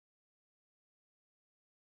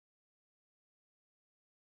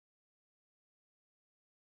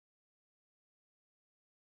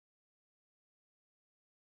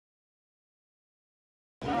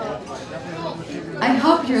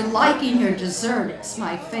you're liking your dessert. It's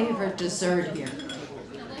my favorite dessert here.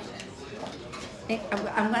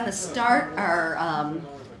 I'm going to start our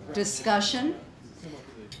discussion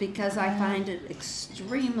because I find it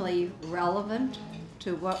extremely relevant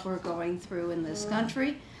to what we're going through in this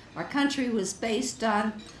country. Our country was based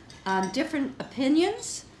on different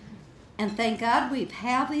opinions, and thank God we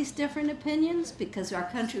have these different opinions because our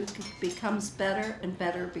country becomes better and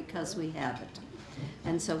better because we have it.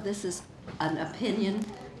 And so this is an opinion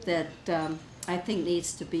that I think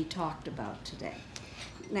needs to be talked about today.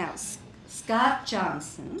 Now, Scott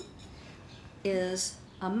Johnston is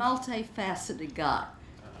a multifaceted guy.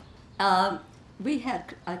 We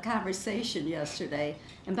had a conversation yesterday,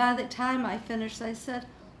 and by the time I finished, I said,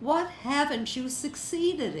 "What haven't you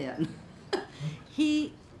succeeded in?"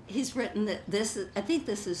 He's written this. I think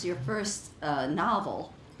this is your first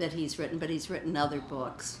novel that he's written, but he's written other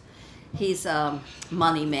books. He's a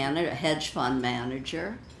money manager, a hedge fund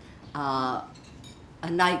manager, a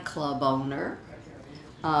nightclub owner,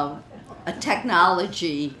 a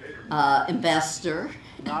technology investor.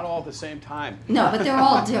 Not all at the same time. No, but they're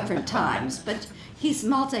all different times. But he's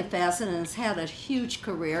multifaceted and has had a huge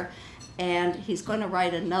career, and he's going to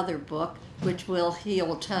write another book, which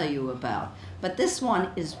he'll tell you about. But this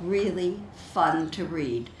one is really fun to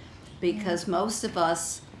read because most of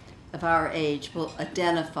us of our age will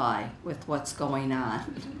identify with what's going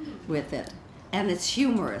on with it. And it's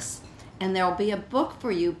humorous. And there'll be a book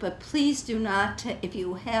for you, but please do not, if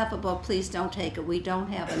you have a book, please don't take it. We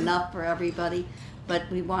don't have enough for everybody, but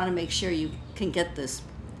we want to make sure you can get this,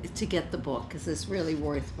 to get the book, because it's really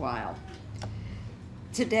worthwhile.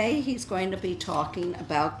 Today he's going to be talking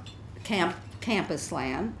about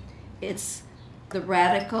Campusland. It's the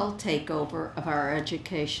radical takeover of our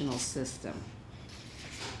educational system.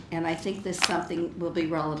 And I think this something will be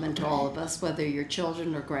relevant to all of us, whether you're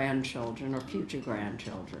children or grandchildren or future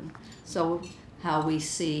grandchildren. So how we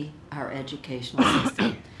see our educational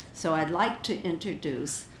system. So I'd like to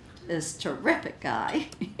introduce this terrific guy,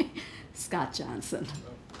 Scott Johnston.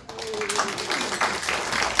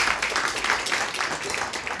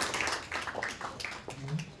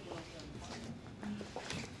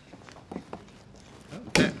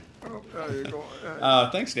 Okay.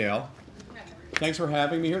 Thanks, Dale. Thanks for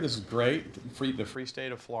having me here. This is great. The free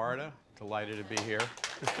state of Florida. Delighted to be here.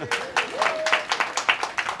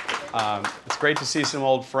 It's great to see some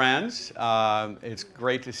old friends. It's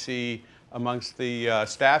great to see amongst the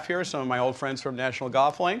staff here some of my old friends from National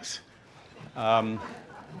Golf Links. That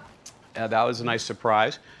was a nice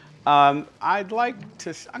surprise. I'm going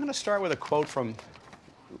to start with a quote from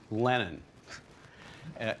Lenin.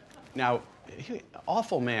 Now,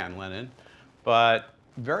 awful man, Lenin, but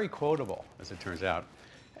very quotable, as it turns out.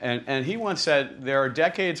 And he once said, there are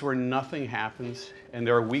decades where nothing happens, and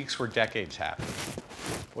there are weeks where decades happen.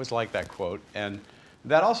 Always like that quote. And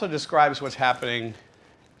that also describes what's happening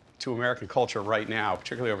to American culture right now,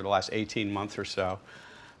 particularly over the last 18 months or so.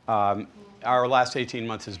 Our last 18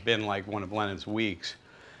 months has been like one of Lenin's weeks.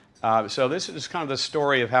 So this is kind of the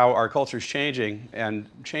story of how our culture is changing, and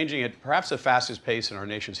changing at perhaps the fastest pace in our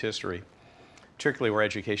nation's history, particularly where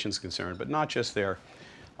education is concerned, but not just there.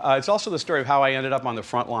 It's also the story of how I ended up on the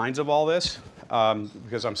front lines of all this,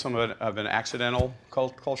 because I'm somewhat of an accidental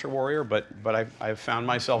culture warrior, but I've found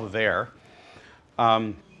myself there.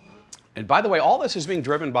 And by the way, all this is being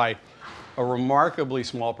driven by a remarkably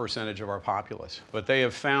small percentage of our populace, but they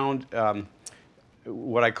have found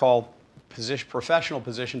what I call professional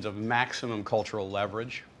positions of maximum cultural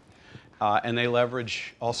leverage, and they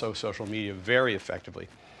leverage also social media very effectively.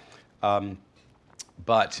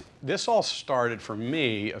 But this all started for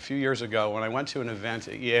me a few years ago when I went to an event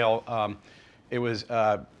at Yale. It was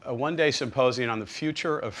a one-day symposium on the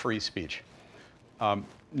future of free speech.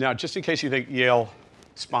 Now, just in case you think Yale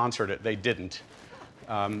sponsored it, they didn't.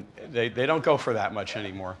 They don't go for that much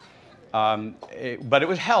anymore. But it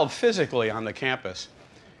was held physically on the campus.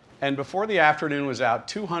 And before the afternoon was out,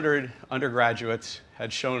 200 undergraduates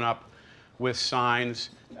had shown up with signs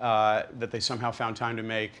that they somehow found time to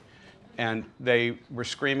make. And they were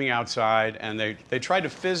screaming outside, and they tried to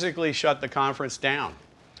physically shut the conference down,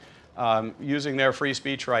 using their free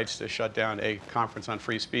speech rights to shut down a conference on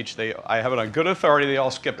free speech. I have it on good authority, they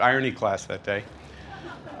all skipped irony class that day.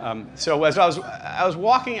 So as I was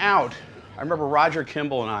walking out, I remember Roger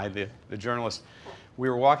Kimball and I, the journalist, we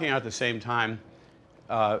were walking out at the same time,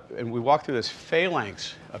 and we walked through this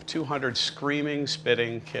phalanx of 200 screaming,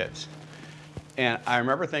 spitting kids. And I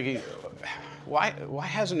remember thinking, why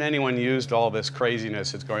hasn't anyone used all this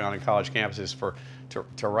craziness that's going on in college campuses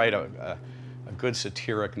to write a good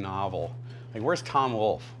satiric novel? Like, where's Tom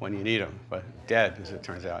Wolfe when you need him? But dead, as it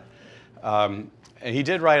turns out. And he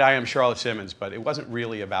did write I Am Charlotte Simmons, but it wasn't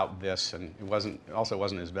really about this, and it also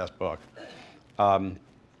wasn't his best book. And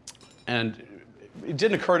it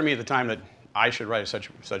didn't occur to me at the time that I should write such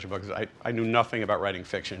a book, because I knew nothing about writing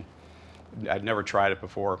fiction. I'd never tried it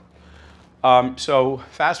before. So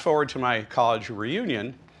fast forward to my college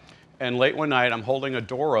reunion, and late one night I'm holding a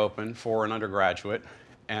door open for an undergraduate,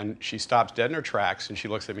 and she stops dead in her tracks, and she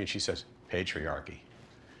looks at me and she says, "Patriarchy."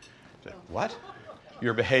 I said, "What?"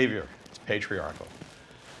 "Your behavior, it's patriarchal."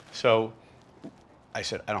 So I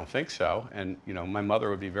said, "I don't think so." And my mother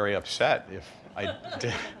would be very upset if I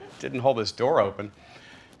didn't hold this door open.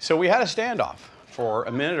 So we had a standoff for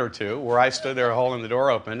a minute or two where I stood there holding the door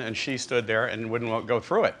open and she stood there and wouldn't go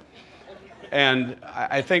through it. And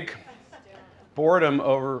I think boredom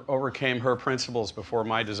overcame her principles before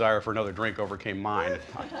my desire for another drink overcame mine.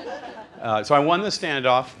 So I won the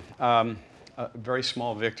standoff, a very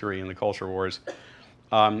small victory in the culture wars.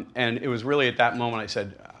 And it was really at that moment I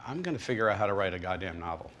said, I'm going to figure out how to write a goddamn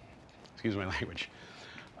novel. Excuse my language.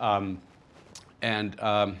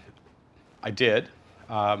 I did.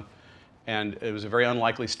 And it was a very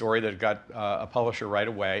unlikely story that got a publisher right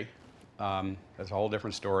away. That's a whole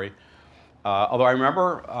different story. Although I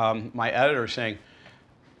remember my editor saying,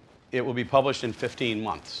 it will be published in 15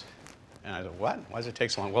 months. And I said, what? Why does it take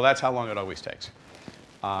so long? Well, that's how long it always takes.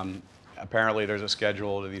 Apparently there's a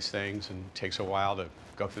schedule to these things, and it takes a while to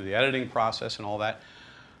go through the editing process and all that.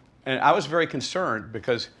 And I was very concerned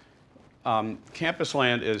because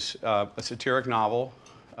Campusland is a satiric novel.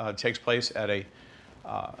 It takes place at an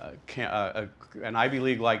Ivy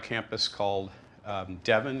League-like campus called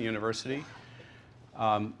Devon University,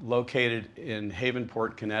 located in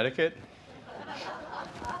Havenport, Connecticut.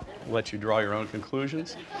 I'll let you draw your own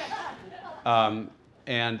conclusions.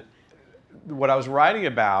 And what I was writing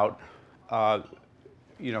about,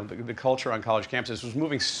 the culture on college campuses was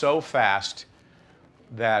moving so fast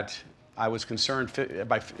that I was concerned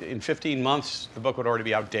in 15 months the book would already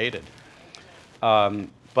be outdated.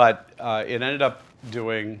 But it ended up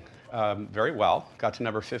doing very well. Got to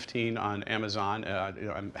number 15 on Amazon.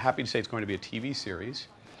 I'm happy to say it's going to be a TV series.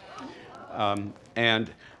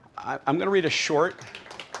 And I'm going to read a short.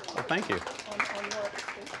 Oh, thank you.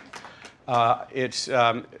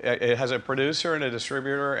 It has a producer and a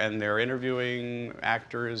distributor, and they're interviewing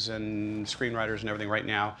actors and screenwriters and everything right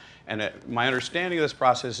now. And my understanding of this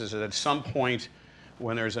process is that at some point,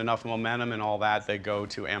 when there's enough momentum and all that, they go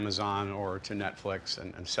to Amazon or to Netflix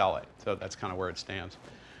and sell it. So that's kind of where it stands.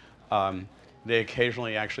 They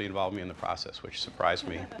occasionally actually involve me in the process, which surprised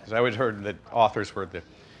me, because I always heard that authors were at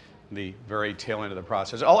the very tail end of the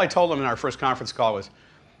process. All I told them in our first conference call was,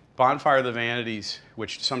 Bonfire of the Vanities,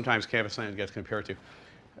 which sometimes Campusland gets compared to,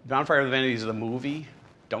 Bonfire of the Vanities is the movie.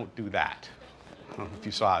 Don't do that. I don't know if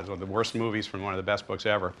you saw it. It's one of the worst movies from one of the best books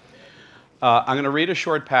ever. I'm going to read a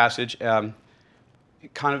short passage,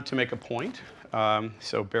 kind of to make a point.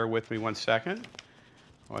 So bear with me one second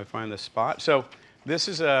while I find the spot. So this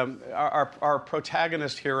is our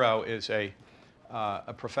protagonist hero is a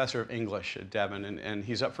professor of English at Devon, and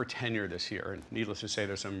he's up for tenure this year. And needless to say,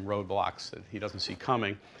 there's some roadblocks that he doesn't see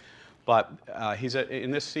coming. But in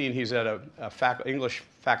this scene, he's at a English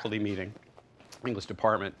faculty meeting, English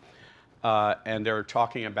department, and they're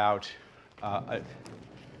talking about,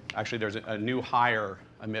 actually there's a new hire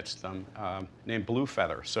amidst them named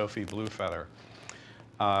Bluefeather, Sophie Bluefeather.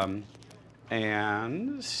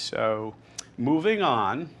 And so moving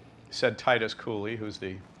on, said Titus Cooley, who's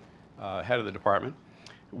the head of the department,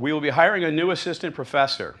 we will be hiring a new assistant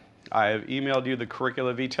professor. I have emailed you the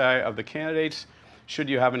curricula vitae of the candidates. Should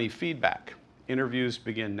you have any feedback? Interviews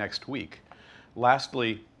begin next week.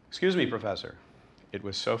 Lastly, excuse me, Professor. It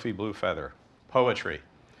was Sophie Bluefeather, poetry.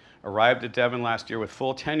 Arrived at Devon last year with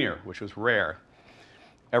full tenure, which was rare.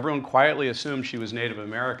 Everyone quietly assumed she was Native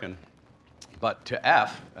American, but to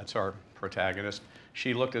F, that's our protagonist,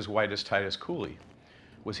 she looked as white as Titus Cooley.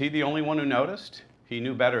 Was he the only one who noticed? He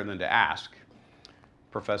knew better than to ask.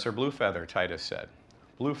 Professor Bluefeather, Titus said.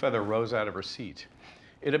 Bluefeather rose out of her seat.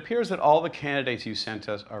 It appears that all the candidates you sent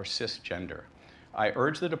us are cisgender. I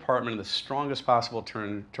urge the department in the strongest possible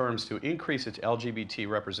terms to increase its LGBT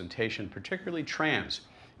representation, particularly trans.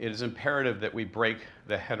 It is imperative that we break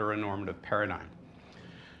the heteronormative paradigm.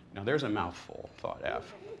 Now there's a mouthful, thought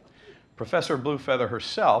F. Professor Bluefeather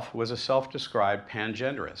herself was a self-described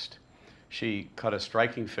pangenderist. She cut a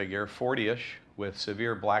striking figure, 40-ish, with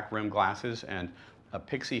severe black rimmed glasses and a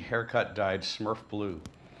pixie haircut dyed Smurf blue.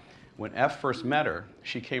 When F first met her,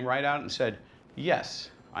 she came right out and said, yes,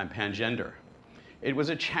 I'm pangender. It was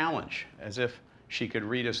a challenge, as if she could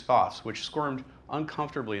read his thoughts, which squirmed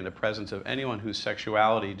uncomfortably in the presence of anyone whose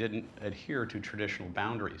sexuality didn't adhere to traditional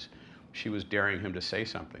boundaries. she was daring him to say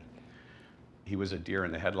something. He was a deer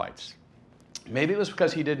in the headlights. Maybe it was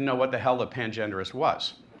because he didn't know what the hell a pangenderist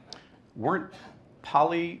was. Weren't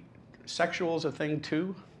polysexuals a thing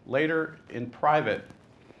too? Later, in private,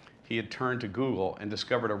 he had turned to Google and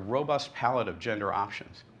discovered a robust palette of gender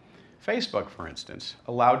options. Facebook, for instance,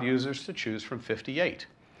 allowed users to choose from 58,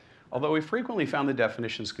 although he frequently found the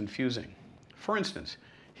definitions confusing. For instance,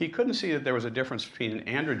 he couldn't see that there was a difference between an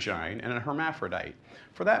androgyne and a hermaphrodite.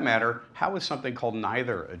 For that matter, how was something called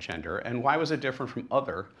neither a gender, and why was it different from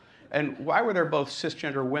other? And why were there both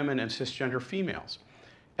cisgender women and cisgender females?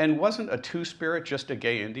 And wasn't a two-spirit just a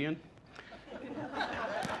gay Indian?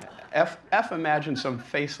 F imagined some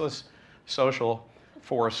faceless social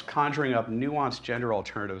force conjuring up nuanced gender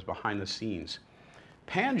alternatives behind the scenes.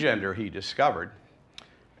 Pangender, he discovered,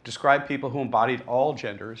 described people who embodied all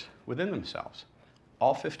genders within themselves.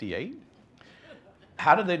 All 58?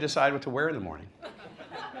 How did they decide what to wear in the morning?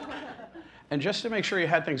 And just to make sure you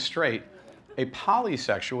had things straight, a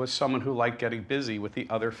polysexual was someone who liked getting busy with the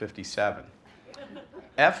other 57.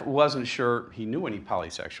 F wasn't sure he knew any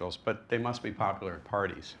polysexuals, but they must be popular at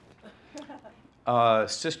parties.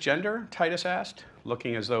 Cisgender, Titus asked,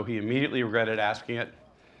 looking as though he immediately regretted asking it.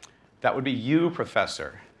 That would be you,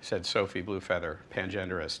 Professor, said Sophie Bluefeather,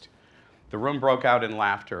 pangenderist. The room broke out in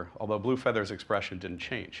laughter, although Bluefeather's expression didn't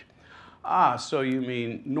change. Ah, so you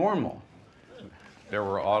mean normal? There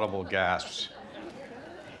were audible gasps.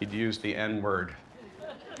 He'd used the N-word,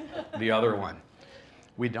 the other one.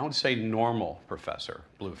 We don't say normal, Professor,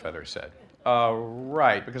 Bluefeather said.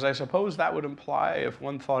 Right, because I suppose that would imply, if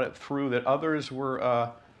one thought it through, that others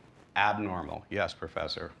were abnormal. Yes,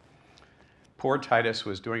 Professor. Poor Titus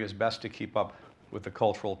was doing his best to keep up with the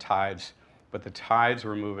cultural tides, but the tides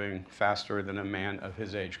were moving faster than a man of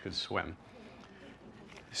his age could swim.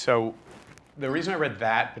 So the reason I read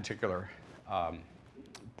that particular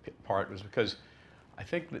part was because I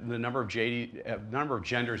think the number of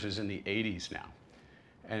genders is in the 80s now.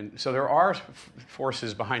 And so there are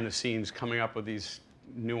forces behind the scenes coming up with these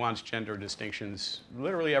nuanced gender distinctions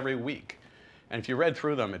literally every week. And if you read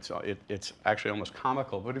through them, it's actually almost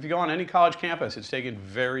comical. But if you go on any college campus, it's taken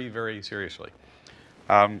very, very seriously.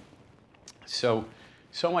 So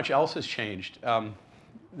much else has changed. The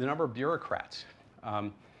number of bureaucrats.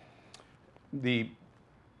 The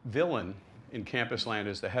villain in Campusland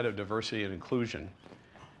is the head of diversity and inclusion.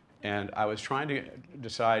 And I was trying to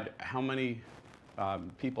decide how many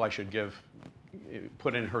people I should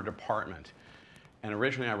put in her department. And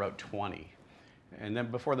originally I wrote 20. And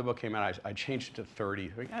then before the book came out, I changed it to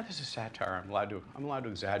 30. Like, this is satire. I'm allowed to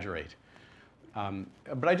exaggerate.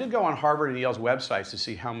 But I did go on Harvard and Yale's websites to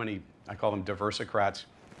see how many, I call them diversicrats,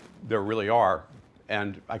 there really are.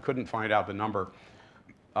 And I couldn't find out the number.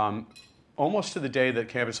 Almost to the day that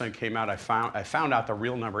Campusland came out, I found out the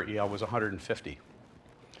real number at Yale was 150.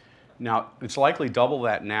 Now, it's likely double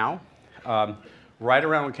that now. Right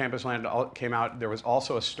around when Campusland came out, there was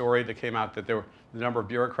also a story that came out that the number of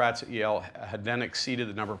bureaucrats at Yale had then exceeded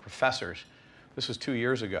the number of professors. This was 2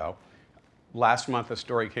 years ago. Last month, a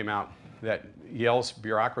story came out that Yale's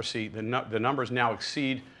bureaucracy, the numbers now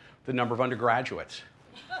exceed the number of undergraduates.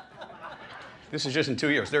 This is just in 2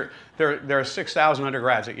 years. There are 6,000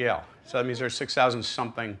 undergrads at Yale. So that means there's 6,000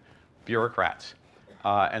 something bureaucrats.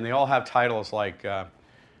 And they all have titles like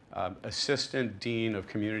Assistant Dean of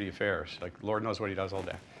Community Affairs. Like, Lord knows what he does all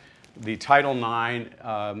day. The Title IX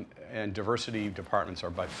and diversity departments are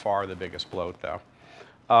by far the biggest bloat, though.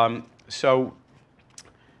 So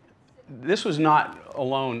this was not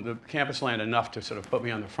alone, the Campusland, enough to sort of put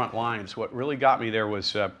me on the front lines. What really got me there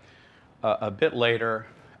was a bit later.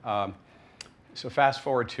 So fast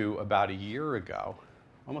forward to about a year ago,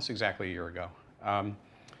 almost exactly a year ago.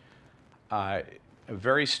 A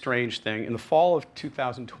very strange thing. In the fall of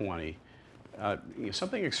 2020,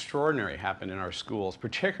 something extraordinary happened in our schools,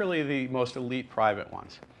 particularly the most elite private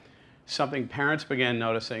ones. Something parents began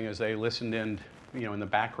noticing as they listened in, in the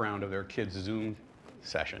background of their kids' Zoom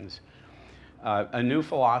sessions. A new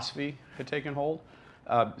philosophy had taken hold,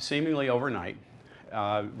 seemingly overnight,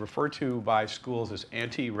 referred to by schools as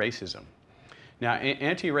anti-racism. Now,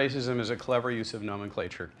 anti-racism is a clever use of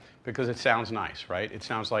nomenclature because it sounds nice, right? It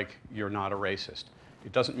sounds like you're not a racist.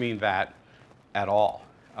 It doesn't mean that at all.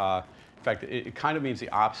 In fact, it kind of means the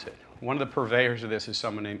opposite. One of the purveyors of this is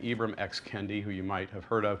someone named Ibram X. Kendi, who you might have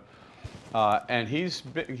heard of. And he's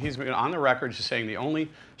been on the record as saying the only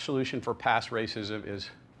solution for past racism is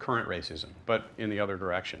current racism, but in the other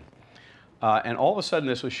direction. And all of a sudden,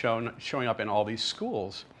 this was showing up in all these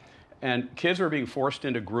schools. And kids were being forced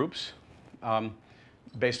into groups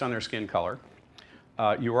based on their skin color.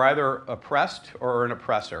 You were either oppressed or an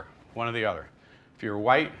oppressor, one or the other. If you're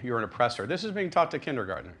white, you're an oppressor. This is being taught to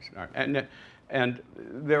kindergartners. And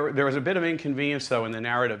there was a bit of inconvenience, though, in the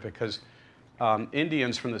narrative because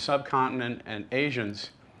Indians from the subcontinent and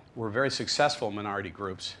Asians were very successful minority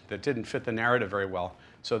groups that didn't fit the narrative very well.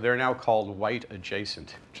 So they're now called white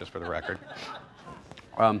adjacent, just for the record.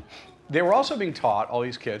 They were also being taught, all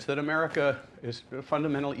these kids, that America is a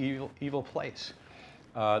fundamentally evil place.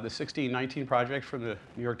 The 1619 Project from the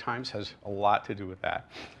New York Times has a lot to do with that.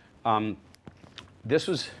 This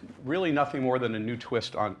was really nothing more than a new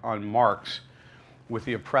twist on Marx, with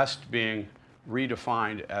the oppressed being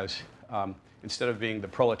redefined as, instead of being the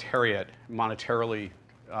proletariat, monetarily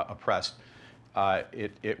oppressed,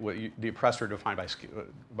 the oppressed were defined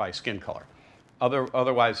by skin color.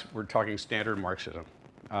 Otherwise, we're talking standard Marxism.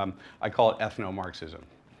 I call it ethno-Marxism.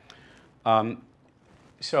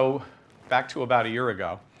 So back to about a year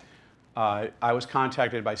ago, I was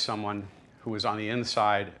contacted by someone who was on the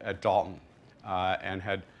inside at Dalton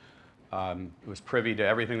and was privy to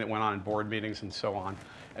everything that went on in board meetings and so on.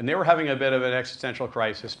 And they were having a bit of an existential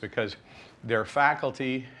crisis because their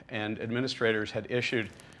faculty and administrators had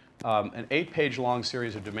issued an 8-page long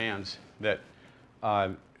series of demands that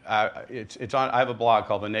it's on. I have a blog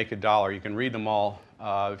called The Naked Dollar. You can read them all.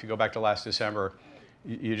 If you go back to last December,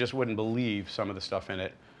 you just wouldn't believe some of the stuff in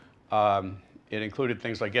it. It included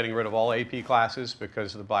things like getting rid of all AP classes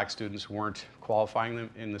because the black students weren't qualifying them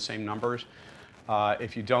in the same numbers.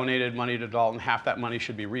 If you donated money to Dalton, half that money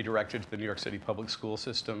should be redirected to the New York City public school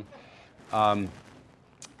system. Black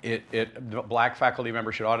faculty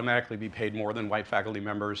members should automatically be paid more than white faculty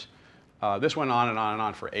members. This went on and on and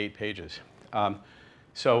on for 8 pages.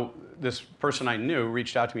 So this person I knew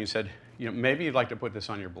reached out to me and said, maybe you'd like to put this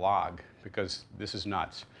on your blog because this is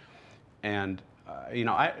nuts. And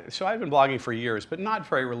so I've been blogging for years, but not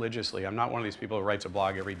very religiously. I'm not one of these people who writes a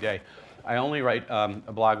blog every day. I only write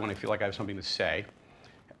a blog when I feel like I have something to say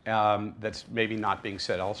that's maybe not being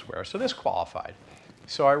said elsewhere. So this qualified.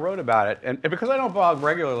 So I wrote about it, and because I don't blog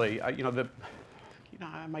regularly, I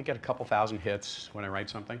might get a couple thousand hits when I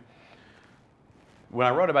write something. When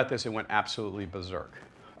I wrote about this, it went absolutely berserk.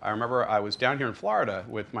 I remember I was down here in Florida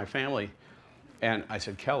with my family, and I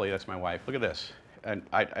said, Kelly, that's my wife, look at this. And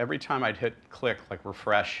every time I'd hit click, like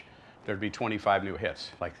refresh, there'd be 25 new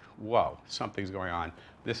hits. Like, whoa, something's going on.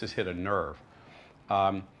 This has hit a nerve.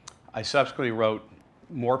 I subsequently wrote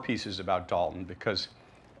more pieces about Dalton because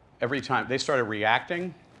every time they started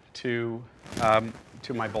reacting to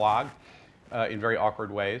my blog in very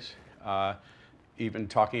awkward ways, even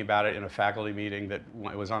talking about it in a faculty meeting that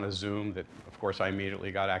was on a Zoom that, of course, I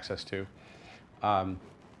immediately got access to.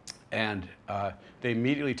 They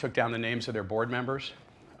immediately took down the names of their board members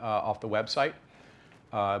off the website.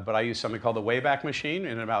 But I used something called the Wayback Machine.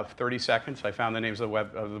 In about 30 seconds, I found the names of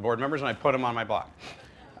the board members, and I put them on my blog.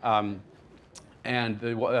 And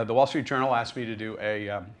the Wall Street Journal asked me to do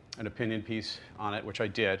an opinion piece on it, which I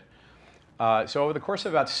did. So over the course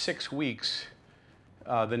of about 6 weeks,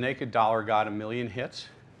 The Naked Dollar got 1 million hits,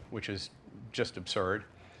 which is just absurd.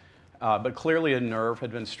 But clearly a nerve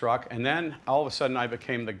had been struck. And then all of a sudden I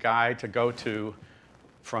became the guy to go to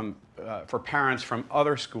for parents from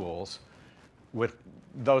other schools with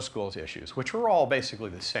those schools' issues, which were all basically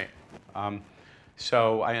the same.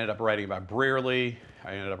 So I ended up writing about Brearley.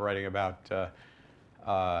 I ended up writing about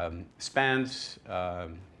Spence,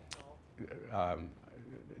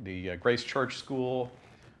 the Grace Church School.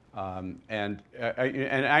 And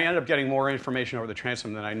I ended up getting more information over the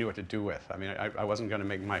transom than I knew what to do with. I mean, I wasn't going to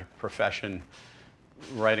make my profession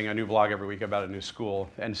writing a new blog every week about a new school.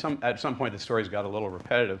 And at some point, the stories got a little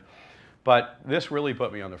repetitive. But this really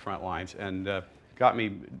put me on the front lines and got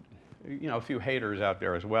me, a few haters out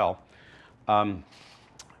there as well. So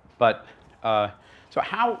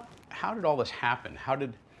how did all this happen? How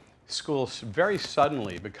did schools very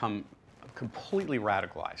suddenly become completely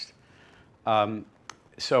radicalized?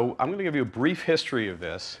 So I'm going to give you a brief history of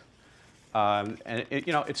this. And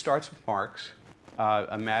it starts with Marx,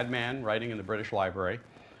 a madman writing in the British Library.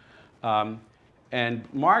 And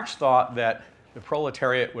Marx thought that the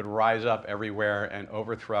proletariat would rise up everywhere and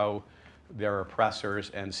overthrow their oppressors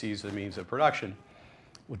and seize the means of production.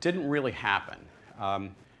 Well, it didn't really happen.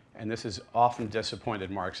 And this has often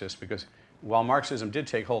disappointed Marxists because while Marxism did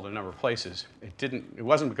take hold in a number of places, it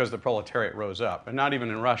wasn't because the proletariat rose up, and not even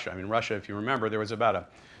in Russia. I mean, Russia, if you remember, there was about a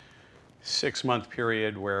 6-month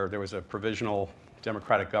period where there was a provisional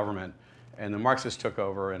democratic government, and the Marxists took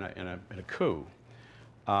over in a coup.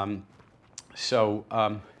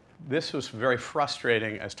 This was very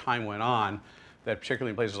frustrating as time went on, that particularly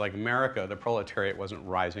in places like America, the proletariat wasn't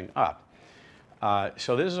rising up.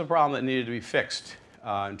 So this is a problem that needed to be fixed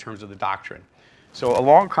in terms of the doctrine. So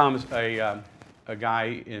along comes a a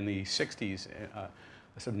guy in the 60s, a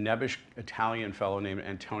sort of nebbish Italian fellow named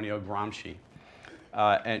Antonio Gramsci.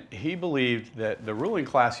 And he believed that the ruling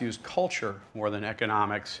class used culture more than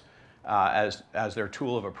economics as their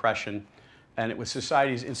tool of oppression. And it was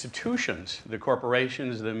society's institutions, the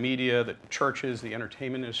corporations, the media, the churches, the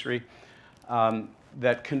entertainment industry,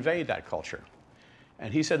 that conveyed that culture.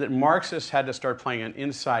 And he said that Marxists had to start playing an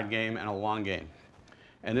inside game and a long game.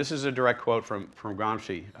 And this is a direct quote from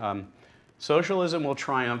Gramsci. Socialism will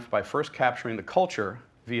triumph by first capturing the culture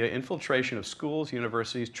via infiltration of schools,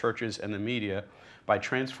 universities, churches, and the media by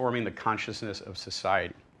transforming the consciousness of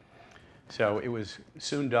society. So it was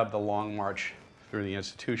soon dubbed the Long March through the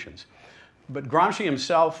institutions. But Gramsci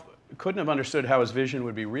himself couldn't have understood how his vision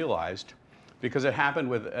would be realized because it happened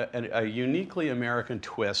with a uniquely American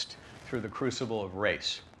twist through the crucible of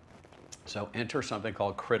race. So enter something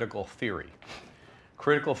called critical theory.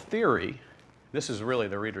 Critical theory, this is really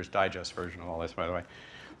the Reader's Digest version of all this, by the way.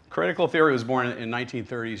 Critical theory was born in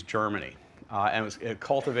 1930s Germany and was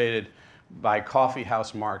cultivated by coffee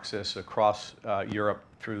house Marxists across Europe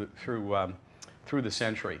through the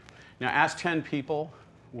century. Now ask 10 people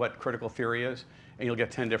what critical theory is, and you'll get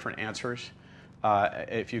 10 different answers.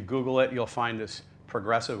 If you Google it, you'll find this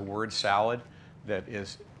progressive word salad that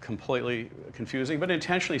is completely confusing, but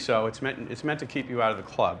intentionally so. It's meant to keep you out of the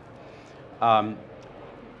club.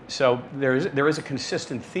 So there is a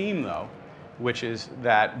consistent theme, though, which is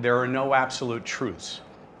that there are no absolute truths.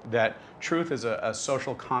 That truth is a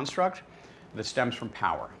social construct that stems from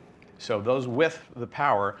power. So those with the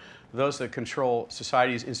power, those that control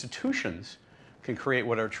society's institutions, can create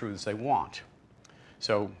whatever truths they want.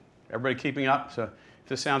 So everybody keeping up? So if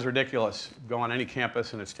this sounds ridiculous, go on any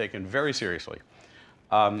campus and it's taken very seriously.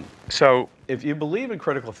 So if you believe in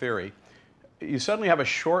critical theory, you suddenly have a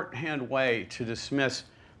shorthand way to dismiss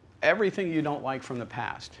everything you don't like from the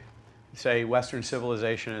past, say Western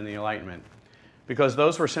civilization and the Enlightenment, because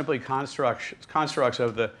those were simply constructs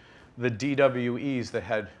of the DWEs that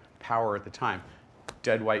had power at the time,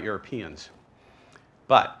 dead white Europeans.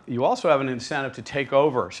 But you also have an incentive to take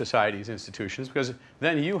over society's institutions because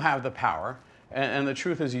then you have the power and the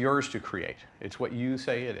truth is yours to create. It's what you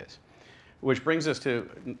say it is. Which brings us to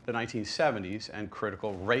the 1970s and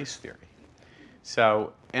critical race theory.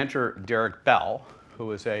 So enter Derek Bell, who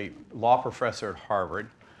was a law professor at Harvard,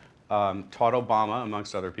 taught Obama,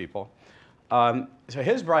 amongst other people. So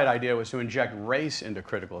his bright idea was to inject race into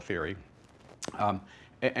critical theory. And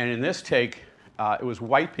in this take, it was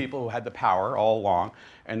white people who had the power all along,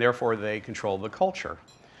 and therefore they controlled the culture.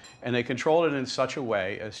 And they controlled it in such a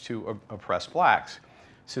way as to oppress blacks.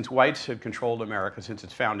 Since whites had controlled America since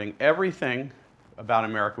its founding, everything about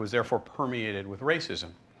America was therefore permeated with racism.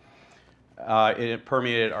 It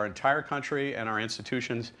permeated our entire country and our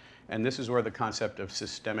institutions, and this is where the concept of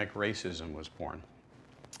systemic racism was born.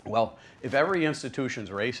 Well, if every institution's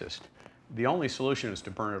racist, the only solution is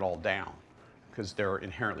to burn it all down, because they're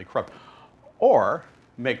inherently corrupt, or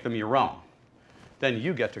make them your own. Then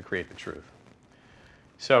you get to create the truth.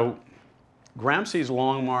 So Gramsci's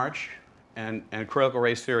Long March and critical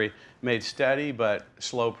race theory made steady but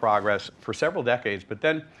slow progress for several decades, but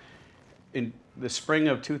then in the spring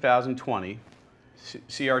of 2020,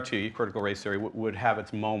 CRT, critical race theory, would have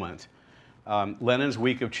its moment. Lenin's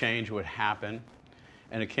Week of Change would happen,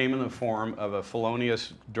 and it came in the form of a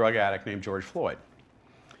felonious drug addict named George Floyd.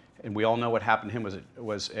 And we all know what happened to him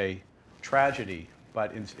was a tragedy,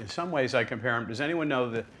 but in some ways I compare him. Does anyone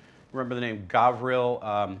know remember the name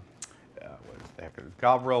Gavril,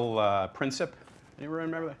 Gavril Princip? Anyone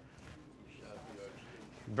remember that?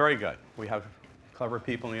 Very good. We have clever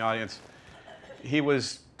people in the audience. He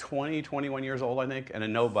was 20, 21 years old, I think, and a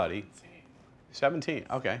nobody. 17,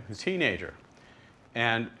 okay, a teenager.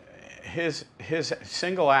 And his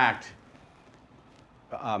single act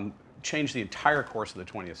changed the entire course of the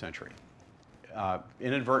 20th century.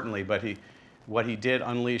 Inadvertently, but what he did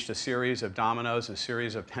unleashed a series of dominoes, a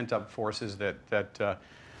series of pent-up forces that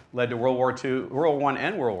led to World War II, World War I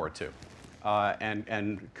and World War II,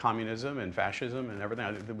 and communism and fascism and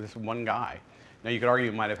everything. This one guy. Now you could argue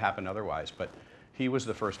it might have happened otherwise, but he was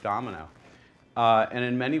the first domino. And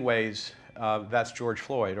in many ways, that's George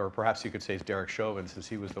Floyd, or perhaps you could say it's Derek Chauvin, since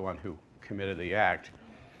he was the one who committed the act.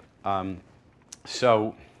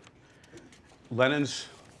 So Lenin's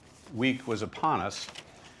week was upon us.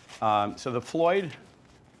 So the Floyd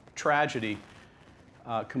tragedy,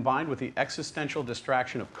 combined with the existential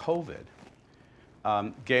distraction of COVID,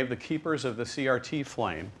 gave the keepers of the CRT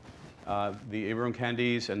flame, the Ibram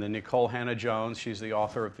Kandis and the Nicole Hannah-Jones, she's the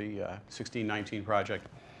author of the 1619 Project,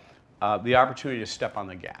 the opportunity to step on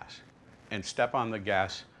the gas. And step on the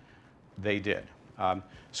gas they did.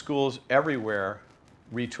 Schools everywhere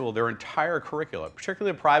retooled their entire curricula,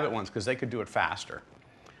 particularly the private ones, because they could do it faster.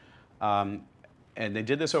 And they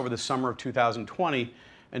did this over the summer of 2020,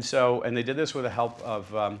 and they did this with the help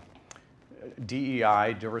of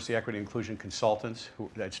DEI, Diversity, Equity, Inclusion Consultants,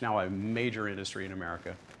 that's now a major industry in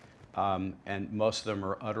America, and most of them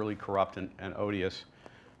are utterly corrupt and odious.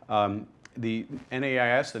 The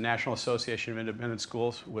NAIS, the National Association of Independent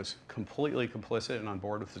Schools, was completely complicit and on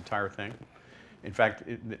board with this entire thing. In fact,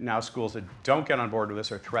 now schools that don't get on board with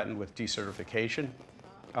this are threatened with decertification.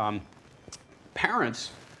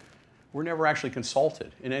 Parents were never actually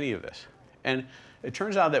consulted in any of this. And it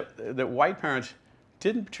turns out that white parents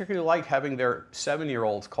didn't particularly like having their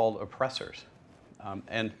 7-year-olds called oppressors.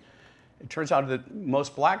 And it turns out that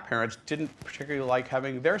most black parents didn't particularly like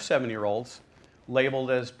having their 7-year-olds labeled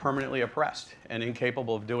as permanently oppressed and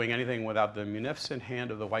incapable of doing anything without the munificent hand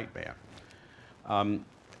of the white man.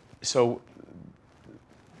 So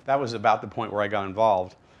that was about the point where I got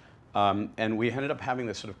involved. And we ended up having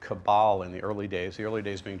this sort of cabal in the early days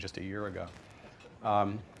being just a year ago.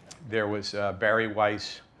 There was Barry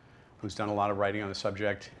Weiss, who's done a lot of writing on the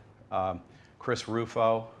subject, Chris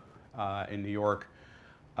Rufo in New York,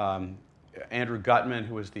 Andrew Gutman,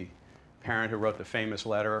 who was the parent who wrote the famous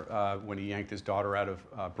letter when he yanked his daughter out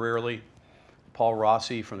of Brearley, Paul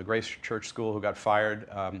Rossi from the Grace Church School, who got fired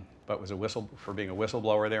but was for being a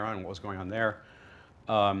whistleblower there on what was going on there,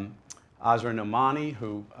 Azra Nomani,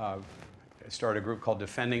 who started a group called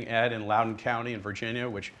Defending Ed in Loudoun County in Virginia,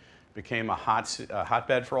 which became a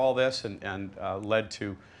hotbed for all this and led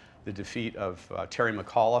to the defeat of Terry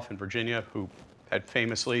McAuliffe in Virginia, who had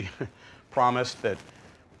famously promised that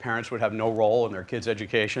parents would have no role in their kids'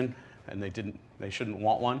 education, and they shouldn't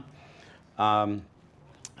want one.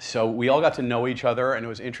 So we all got to know each other, and it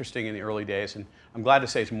was interesting in the early days. And I'm glad to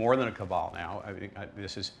say it's more than a cabal now. I mean,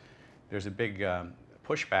 there's a big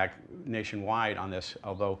pushback nationwide on this,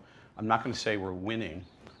 although I'm not going to say we're winning.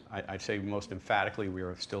 I'd say most emphatically we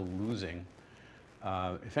are still losing.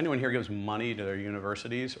 If anyone here gives money to their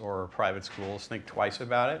universities or private schools, think twice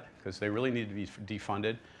about it, because they really need to be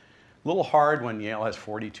defunded. A little hard when Yale has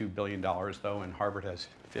 $42 billion, though, and Harvard has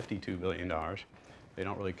 $52 billion. They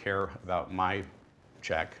don't really care about my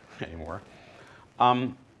check anymore.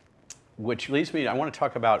 Which leads me, I want to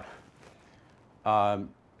talk about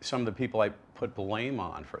some of the people I put blame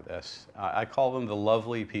on for this. I call them the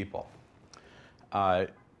lovely people.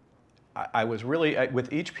 I was really,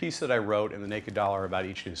 with each piece that I wrote in the Naked Dollar about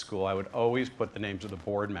each new school, I would always put the names of the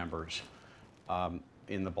board members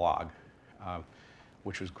in the blog,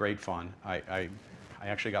 which was great fun. I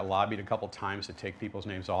actually got lobbied a couple times to take people's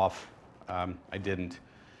names off. I didn't.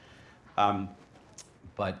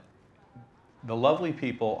 But the lovely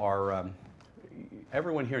people are,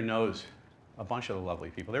 everyone here knows a bunch of the lovely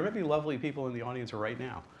people. There may be lovely people in the audience right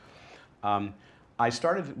now. I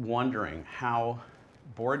started wondering how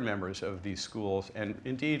board members of these schools, and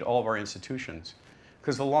indeed all of our institutions,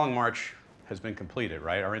 because the long march has been completed,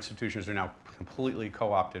 right? Our institutions are now completely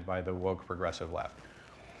co-opted by the woke progressive left.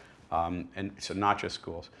 And so not just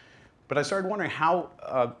schools. But I started wondering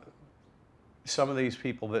how some of these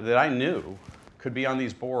people that I knew could be on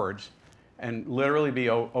these boards and literally be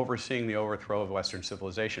overseeing the overthrow of Western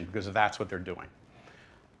civilization, because that's what they're doing.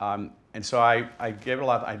 And so I gave it a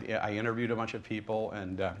lot. I interviewed a bunch of people,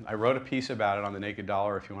 and I wrote a piece about it on the Naked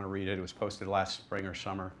Dollar, if you want to read it. It was posted last spring or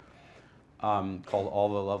summer, called All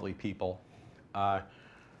the Lovely People.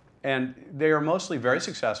 And they are mostly very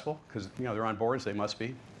successful, because they're on boards, they must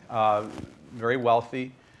be. Very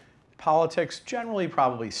wealthy. Politics, generally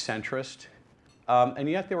probably centrist. And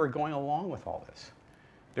yet they were going along with all this.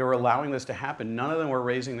 They were allowing this to happen. None of them were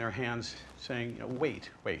raising their hands saying, wait,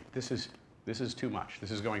 this is too much. This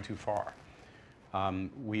is going too far.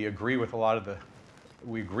 We agree with a lot of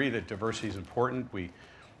we agree that diversity is important. We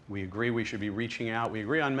agree we should be reaching out. We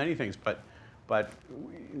agree on many things, but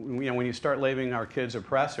when you start labeling our kids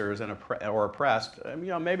oppressors or oppressed,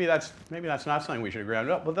 maybe that's not something we should agree on.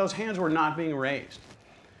 But those hands were not being raised,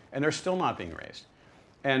 and they're still not being raised.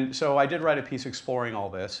 And so I did write a piece exploring all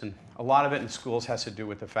this, and a lot of it in schools has to do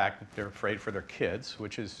with the fact that they're afraid for their kids,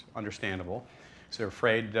 which is understandable. So they're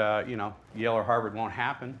afraid, Yale or Harvard won't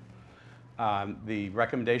happen. The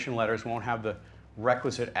recommendation letters won't have the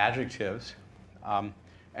requisite adjectives.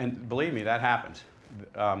 And believe me, that happens.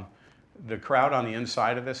 The crowd on the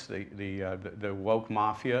inside of this, the woke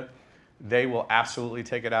mafia, they will absolutely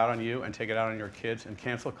take it out on you and take it out on your kids, and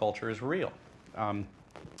cancel culture is real.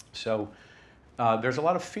 There's a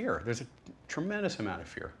lot of fear. There's a tremendous amount of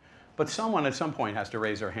fear. But someone at some point has to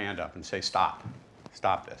raise their hand up and say, stop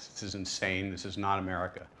this. This is insane. This is not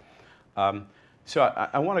America. So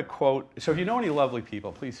I want to quote, so if you know any lovely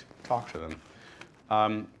people, please talk to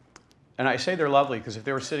them. And I say they're lovely because if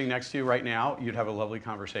they were sitting next to you right now, you'd have a lovely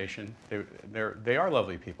conversation. They are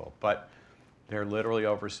lovely people, but they're literally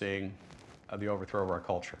overseeing the overthrow of our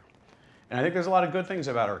culture. And I think there's a lot of good things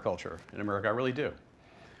about our culture in America, I really do.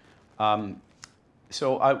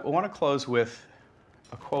 So I want to close with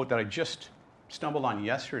a quote that I just stumbled on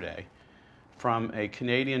yesterday from a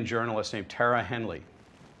Canadian journalist named Tara Henley.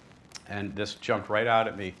 And this jumped right out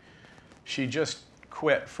at me. She just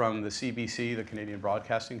quit from the CBC, the Canadian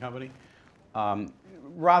Broadcasting Company,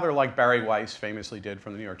 rather like Barry Weiss famously did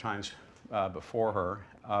from the New York Times before her.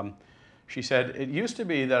 She said, "It used to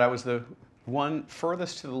be that I was the one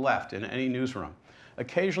furthest to the left in any newsroom,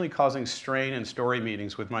 occasionally causing strain in story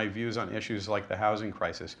meetings with my views on issues like the housing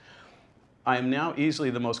crisis. I am now easily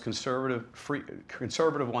the most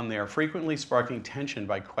conservative one there, frequently sparking tension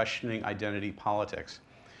by questioning identity politics.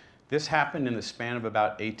 This happened in the span of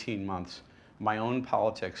about 18 months. My own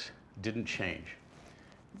politics didn't change."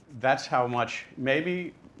 That's how much,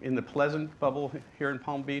 maybe in the pleasant bubble here in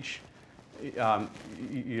Palm Beach,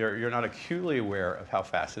 you're not acutely aware of how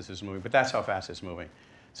fast this is moving, but that's how fast it's moving.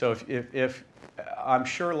 So if I'm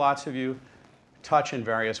sure lots of you touch in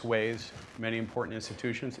various ways many important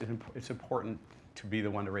institutions, it's important to be the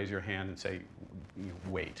one to raise your hand and say,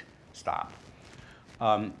 wait, stop.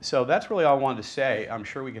 So that's really all I wanted to say. I'm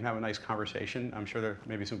sure we can have a nice conversation. I'm sure there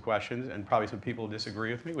may be some questions, and probably some people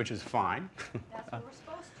disagree with me, which is fine. That's what we're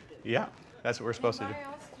supposed to do. Yeah, that's what we're supposed to do. Why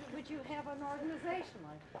else would you have an organization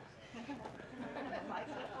like that?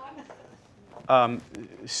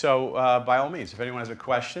 So by all means, if anyone has a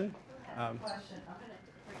question. I have a question. I'm going to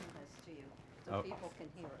bring this to you so people can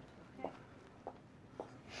hear it. Okay?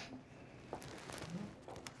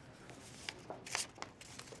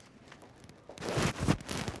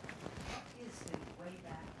 Is the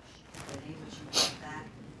Wayback Machine, which you went back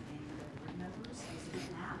and remembers, is it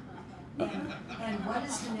an app? And what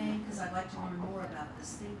is the name? Because I'd like to learn more about the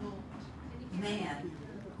single man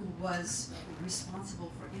who was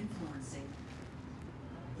responsible for influencing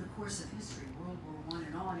the course of history, World War I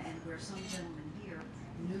and on, and where some gentleman here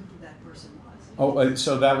knew who that person was. Oh,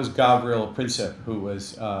 so that was Gavril Princip, who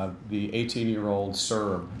was the 18-year-old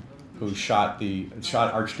Serb who shot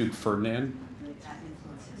Archduke Ferdinand, That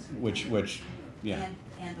influenced history. which, yeah.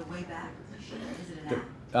 And the Wayback Machine, is it an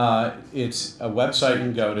app? It's a website you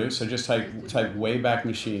can go to. So just type Wayback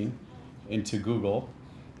Machine into Google,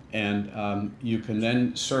 and you can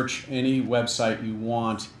then search any website you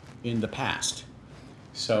want in the past.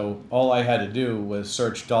 So all I had to do was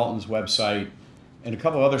search Dalton's website, and a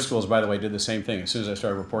couple of other schools, by the way, did the same thing. As soon as I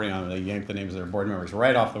started reporting on them, they yanked the names of their board members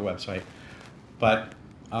right off the website. But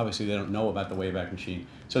obviously they don't know about the Wayback Machine.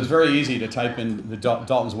 So it's very easy to type in the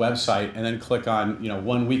Dalton's website and then click on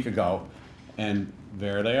 1 week ago, and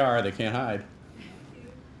there they are. They can't hide.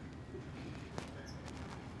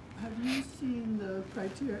 Have you seen the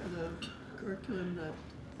criteria, the curriculum that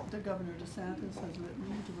the Governor DeSantis has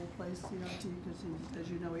written to replace CRT? Because as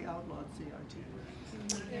you know, he outlawed CRT.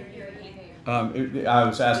 I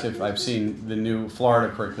was asked if I've seen the new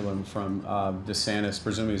Florida curriculum from DeSantis,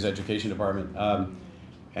 presumably his education department,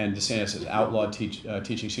 and DeSantis has outlawed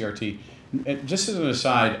teaching CRT. And just as an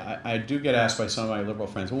aside, I do get asked by some of my liberal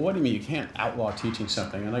friends, well, what do you mean you can't outlaw teaching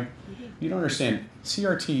something? And you don't understand,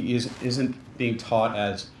 CRT isn't being taught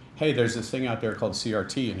as, hey, there's this thing out there called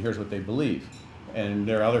CRT, and here's what they believe. And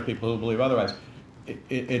there are other people who believe otherwise.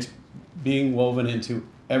 It's being woven into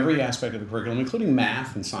every aspect of the curriculum, including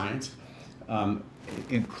math and science,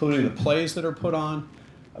 including the plays that are put on.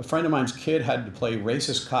 A friend of mine's kid had to play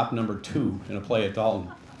racist cop number 2 in a play at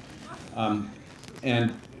Dalton.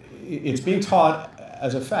 And it's being taught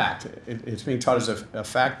as a fact. It's being taught as a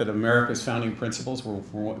fact that America's founding principles were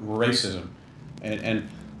racism. And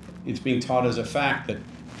it's being taught as a fact that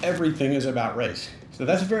everything is about race. So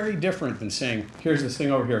that's very different than saying, here's this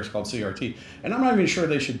thing over here, it's called CRT. And I'm not even sure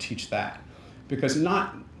they should teach that, because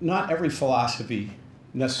not every philosophy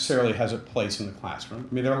necessarily has a place in the classroom.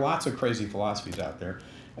 I mean, there are lots of crazy philosophies out there,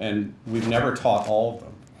 and we've never taught all of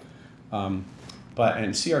them.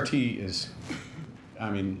 And CRT is, I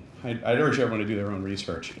mean, I'd urge everyone to do their own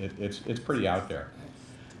research. It's pretty out there.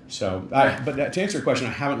 So, but to answer your question,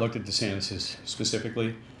 I haven't looked at DeSantis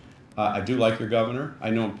specifically. I do like your governor.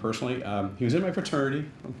 I know him personally. He was in my fraternity,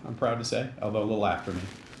 I'm proud to say, although a little after me.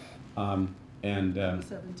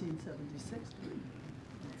 1776.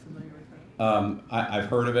 Familiar with that? I've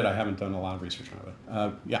heard of it. I haven't done a lot of research on it.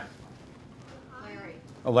 Yeah. Larry.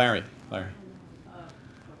 Oh, Larry. Where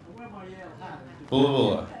my Yale hat?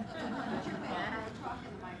 Bula.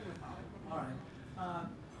 All right.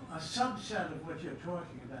 A subset of what you're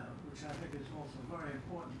talking about which I think is also very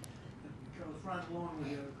important, that goes right along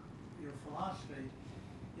with your philosophy,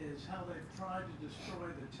 is how they've tried to destroy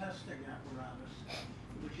the testing apparatus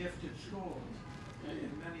for the gifted schools in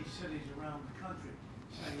many cities around the country,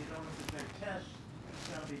 saying you don't have to take tests, it's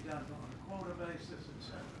got to be done on a quota basis,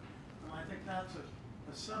 etc. And I think that's a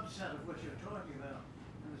subset of what you're talking about,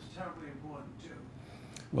 and it's terribly important too.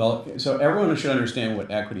 Well, so everyone should understand what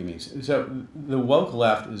equity means. So the woke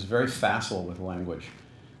left is very facile with language.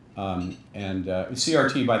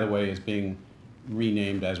 CRT, by the way, is being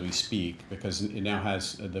renamed as we speak because it now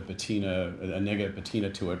has the patina, a negative patina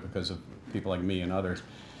to it because of people like me and others.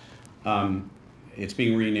 It's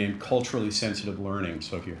being renamed culturally sensitive learning.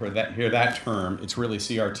 So if you hear that term, it's really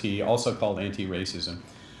CRT, also called anti-racism.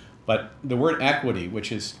 But the word equity,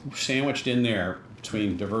 which is sandwiched in there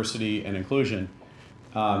between diversity and inclusion,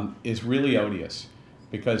 is really odious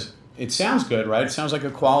because it sounds good, right? It sounds like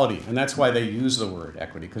equality, and that's why they use the word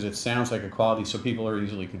equity, because it sounds like equality, so people are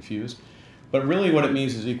easily confused. But really what it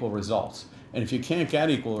means is equal results. And if you can't get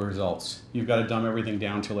equal results, you've got to dumb everything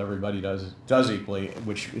down till everybody does equally,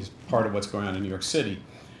 which is part of what's going on in New York City.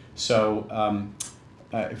 So,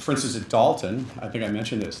 for instance, at Dalton, I think I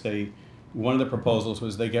mentioned this, one of the proposals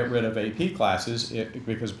was they get rid of AP classes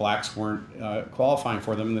because blacks weren't qualifying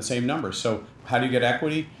for them in the same numbers. So how do you get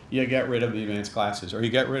equity? You get rid of the advanced classes, or you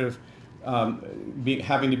get rid of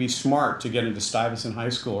having to be smart to get into Stuyvesant High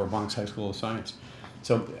School or Bronx High School of Science.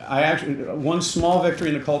 So one small victory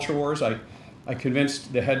in the culture wars, I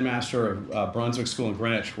convinced the headmaster of Brunswick School in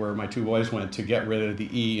Greenwich, where my two boys went, to get rid of the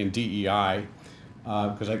E and DEI,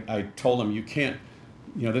 because I told him, you can't,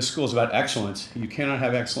 this school is about excellence. You cannot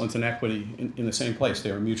have excellence and equity in the same place.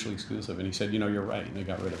 They are mutually exclusive. And he said, you're right, and they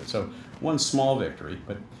got rid of it. So one small victory,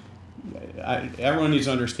 but everyone needs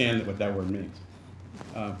to understand what that word means.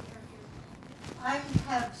 I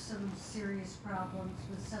have some serious problems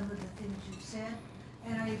with some of the things you said,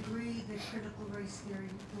 and I agree that critical race theory,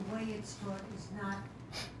 the way it's taught, is not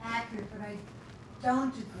accurate, but I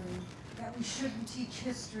don't agree that we shouldn't teach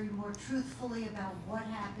history more truthfully about what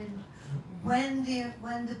happened when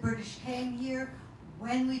the British came here,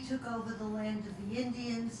 when we took over the land of the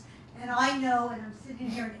Indians. And I know, and I'm sitting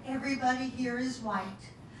here and everybody here is white,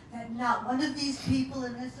 that not one of these people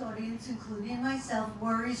in this audience, including myself,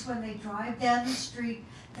 worries when they drive down the street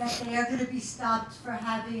that they are going to be stopped for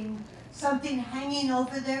having something hanging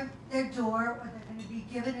over their door, or they're going to be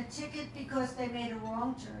given a ticket because they made a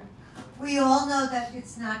wrong turn. We all know that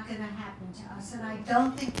it's not going to happen to us, and I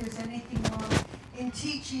don't think there's anything wrong in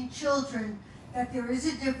teaching children that there is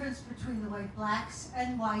a difference between the way blacks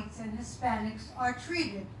and whites and Hispanics are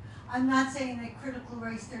treated. I'm not saying that critical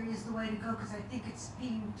race theory is the way to go, because I think it's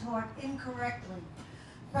being taught incorrectly.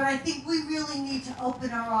 But I think we really need to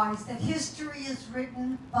open our eyes that history is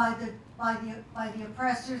written by the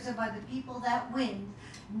oppressors and by the people that win,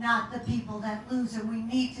 not the people that lose. And we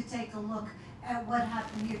need to take a look at what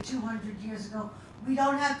happened here 200 years ago. We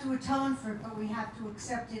don't have to atone for it, but we have to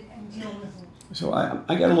accept it and deal with it. So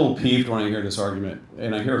I get a little peeved when I hear this argument,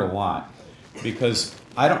 and I hear it a lot, because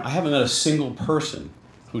I haven't met a single person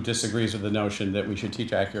who disagrees with the notion that we should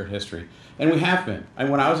teach accurate history. And we have been. And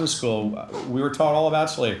when I was in school, we were taught all about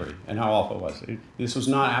slavery and how awful it was. This was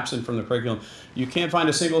not absent from the curriculum. You can't find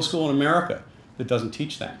a single school in America that doesn't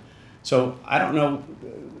teach that. So I don't know,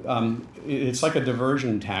 it's like a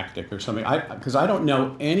diversion tactic or something, because I don't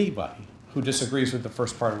know anybody who disagrees with the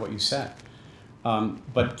first part of what you said.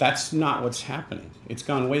 But that's not what's happening. It's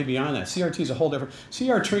gone way beyond that. CRT is a whole different,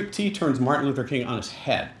 CRT turns Martin Luther King on his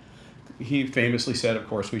head. He famously said, of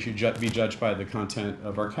course, we should be judged by the content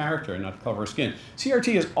of our character and not the color of our skin.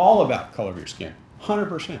 CRT is all about color of your skin,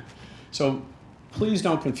 100%. So please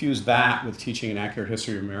don't confuse that with teaching an accurate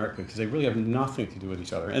history of America, because they really have nothing to do with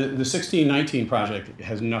each other. And the 1619 project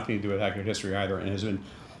has nothing to do with accurate history either, and has been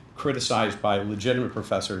criticized by legitimate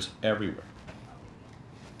professors everywhere.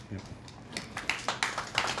 Yeah.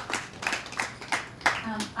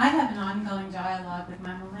 I have an ongoing dialogue with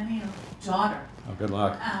my millennial daughter. Oh, good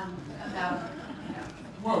luck. About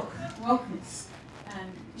wokeness.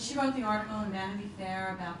 And she wrote the article in Vanity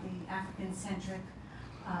Fair about the African-centric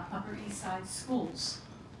Upper East Side schools.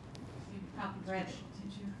 You probably read it,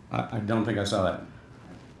 did you? I don't think I saw that.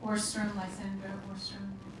 Orstrom, Lysander,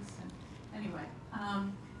 Orstrom, anyway.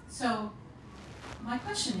 So my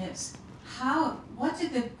question is, what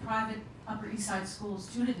did the private Upper East Side schools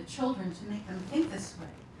do to the children to make them think this way?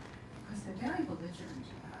 Because they're very belligerent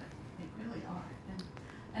about it. They really are.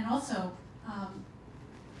 And also, how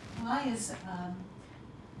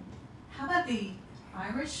about the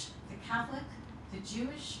Irish, the Catholic, the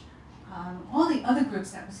Jewish, all the other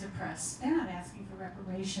groups that were suppressed? They're not asking for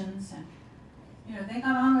reparations, and you know, they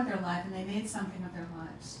got on with their life and they made something of their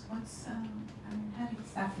lives. What's, I mean, how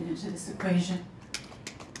does that fit into this equation?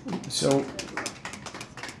 So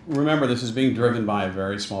remember, this is being driven by a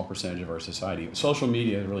very small percentage of our society. Social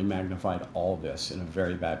media has really magnified all of this in a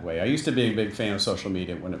very bad way. I used to be a big fan of social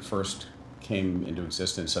media when it first came into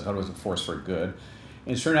existence. I thought it was a force for good.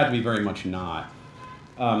 And it's turned out to be very much not.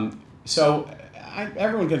 Everyone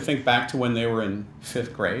can think back to when they were in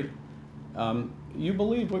 5th grade. You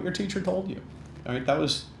believed what your teacher told you. Right? That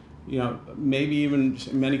was, you know, maybe even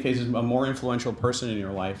in many cases a more influential person in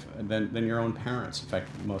your life than your own parents. In fact,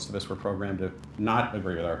 most of us were programmed to not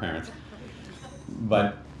agree with our parents.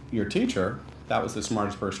 But your teacher, that was the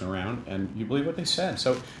smartest person around, and you believe what they said.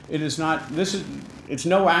 So it is not, it's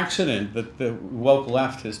no accident that the woke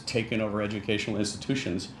left has taken over educational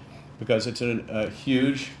institutions, because it's a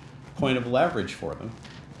huge point of leverage for them,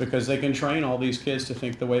 because they can train all these kids to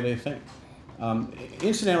think the way they think.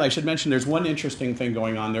 Incidentally, I should mention there's one interesting thing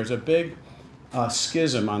going on. There's a big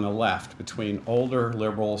schism on the left between older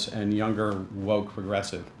liberals and younger woke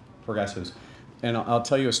progressives. And I'll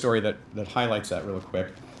tell you a story that highlights that real quick.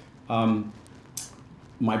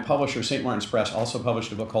 My publisher, St. Martin's Press, also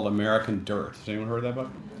published a book called American Dirt. Has anyone heard of that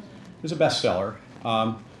book? It was a bestseller.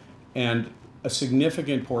 And a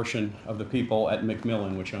significant portion of the people at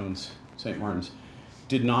Macmillan, which owns St. Martin's,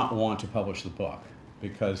 did not want to publish the book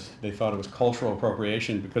because they thought it was cultural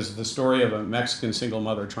appropriation, because it's the story of a Mexican single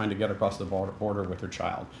mother trying to get across the border with her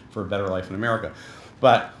child for a better life in America.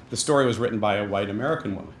 But the story was written by a white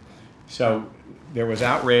American woman. So there was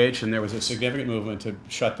outrage, and there was a significant movement to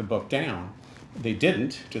shut the book down. They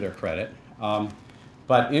didn't, to their credit.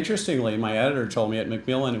 But interestingly, my editor told me at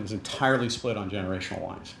Macmillan it was entirely split on generational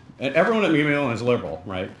lines. And everyone at Macmillan is liberal,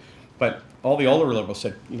 right? But all the older liberals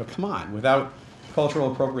said, you know, come on, without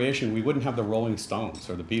cultural appropriation, we wouldn't have the Rolling Stones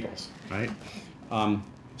or the Beatles, right?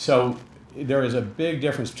 So there is a big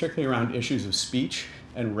difference, particularly around issues of speech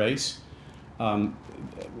and race.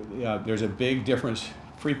 There's a big difference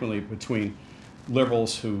frequently between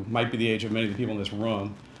liberals who might be the age of many of the people in this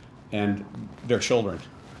room and their children.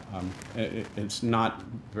 It's not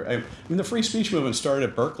very, I mean, the free speech movement started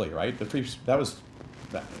at Berkeley, right? That was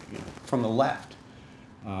from the left.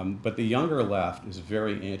 But the younger left is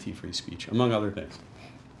very anti-free speech, among other things.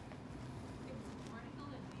 There was an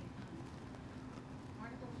article in the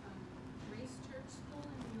article from Grace Church School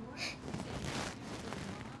in New York saying you can't use the word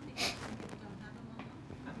mom because some people don't have a mom.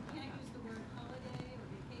 You can't use the word holiday or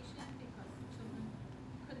vacation because children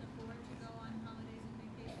couldn't afford to go on holidays and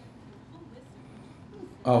vacations. There's a whole list of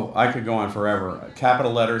things. Oh, I could go on forever.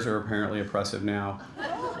 Capital letters are apparently oppressive now.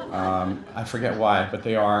 I forget why, but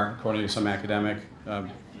they are, according to some academic.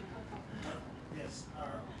 Yes,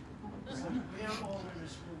 so we are all in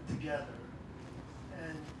this room together,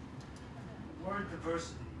 and the word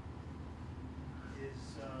diversity is,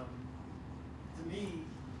 to me,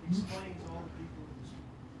 explains all the people in this room.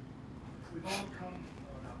 We've all come,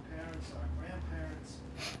 our parents, our grandparents,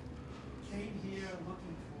 came here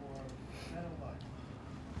looking for a better life.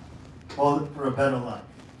 Well, for a better life.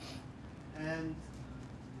 And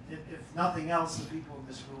if nothing else, the people in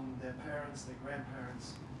this room, their parents, their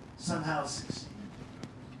grandparents, somehow succeeded.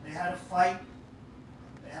 They had to fight.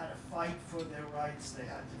 They had to fight for their rights. They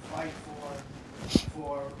had to fight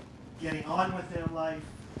for getting on with their life.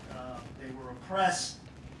 They were oppressed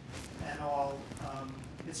and all.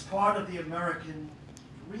 It's part of the American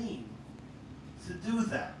dream to do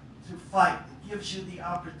that, to fight. It gives you the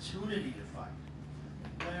opportunity to fight.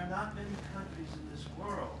 There are not many countries in this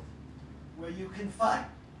world where you can fight.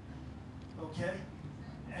 Okay?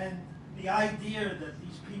 And the idea that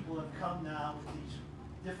these people have come now with these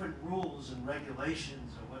different rules and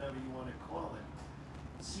regulations, or whatever you want to call it,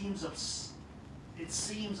 seems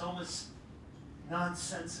almost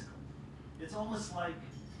nonsensical. It's almost like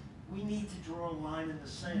we need to draw a line in the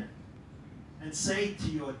sand and say to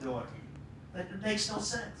your daughter that it makes no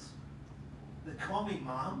sense. They call me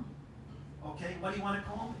mom. Okay, what do you want to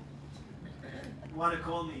call me? You want to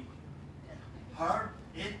call me her,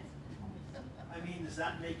 it? I mean, does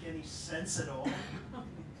that make any sense at all?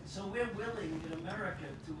 So we're willing in America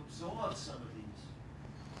to absorb some of these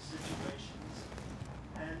situations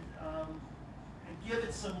and give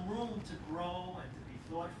it some room to grow and to be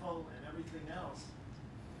thoughtful and everything else.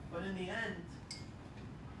 But in the end,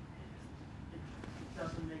 it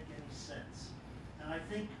doesn't make any sense. And I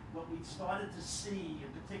think what we started to see,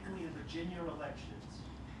 and particularly in Virginia elections,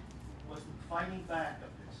 was the fighting back of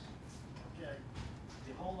this. Okay,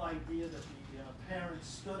 the whole idea that the parents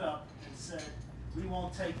stood up and said, we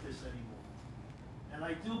won't take this anymore. And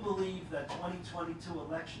I do believe that 2022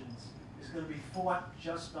 elections is going to be fought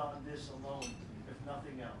just on this alone, if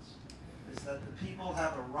nothing else. is that the people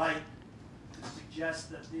have a right to suggest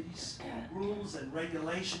that these rules and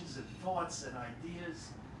regulations and thoughts and ideas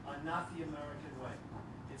are not the American way.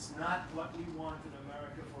 It's not what we want in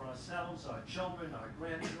America for ourselves, our children, our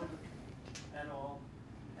grandchildren, and all.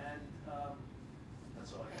 And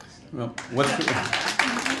that's all I got to say. Well,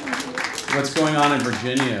 what's going on in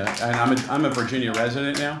Virginia, and I'm a Virginia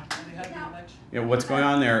resident now. You know, what's going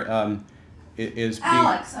on there is being,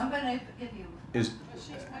 Alex, I'm going to give you.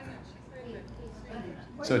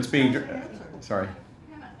 So it's being. Sorry.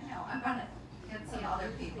 No, I'm going to get some other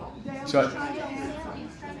people. So.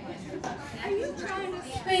 Are you trying to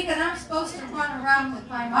speak and I'm supposed to run around with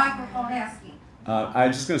my microphone asking? I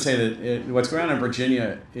was just going to say that what's going on in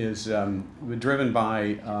Virginia is driven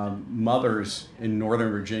by mothers in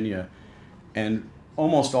Northern Virginia, and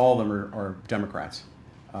almost all of them are Democrats.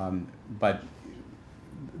 But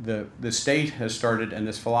the state has started, and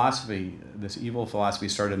this philosophy, this evil philosophy,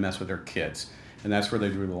 started to mess with their kids, and that's where they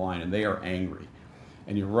drew the line, and they are angry.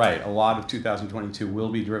 And you're right, a lot of 2022 will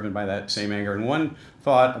be driven by that same anger. And one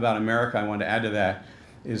thought about America I wanted to add to that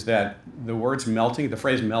is that the words melting, the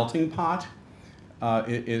phrase melting pot,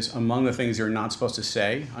 is among the things you're not supposed to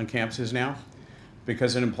say on campuses now,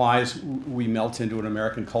 because it implies we melt into an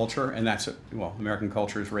American culture, and that's, well, American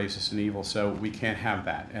culture is racist and evil, so we can't have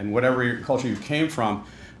that. And whatever culture you came from,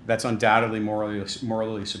 that's undoubtedly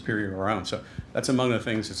morally superior to our own. So that's among the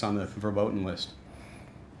things that's on the verboten list.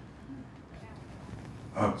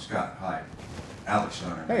 Oh, Scott, hi. Alex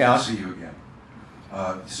Donner. Hey, Alex. Good to see you again.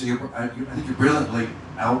 So I think you brilliantly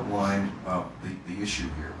outlined the issue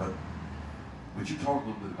here, but would you talk a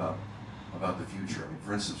little bit about the future? I mean,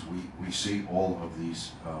 for instance, we see all of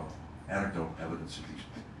these anecdotal evidence of these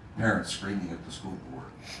parents screaming at the school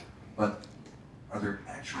board, but are there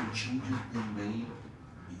actual changes being made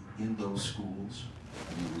in those schools?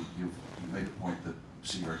 I mean, you made the point that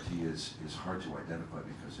CRT is hard to identify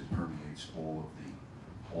because it permeates all of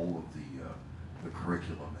the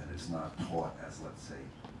curriculum, and it's not taught as, let's say,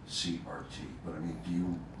 CRT. But I mean, do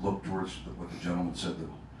you look towards what the gentleman said, that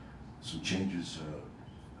some changes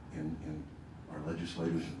in our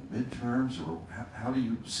legislators in the midterms, or how do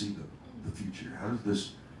you see the future? How does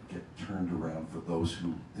this get turned around for those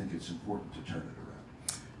who think it's important to turn it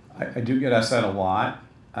around? I do get asked that a lot,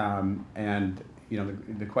 and you know,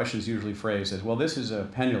 the question is usually phrased as, well, this is a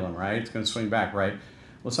pendulum, right? It's going to swing back, right?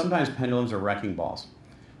 Well, sometimes pendulums are wrecking balls.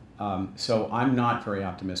 So I'm not very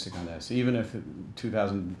optimistic on this. Even if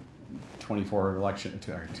 2024 election,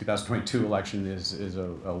 2022 election is a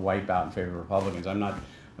wipeout in favor of Republicans, I'm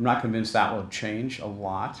not convinced that will change a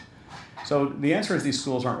lot. So the answer is these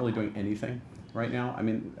schools aren't really doing anything right now. I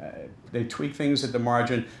mean, they tweak things at the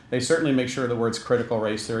margin. They certainly make sure the words critical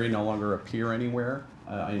race theory no longer appear anywhere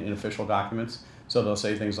in official documents. So they'll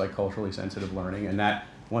say things like culturally sensitive learning, and that,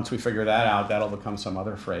 once we figure that out, that'll become some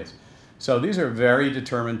other phrase. So these are very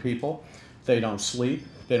determined people. They don't sleep.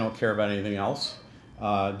 They don't care about anything else.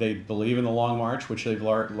 They believe in the Long March, which they've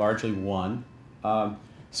largely won.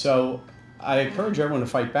 So I encourage everyone to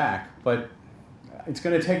fight back, but it's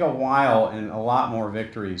going to take a while and a lot more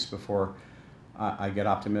victories before I get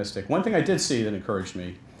optimistic. One thing I did see that encouraged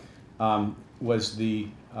me was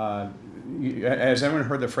has everyone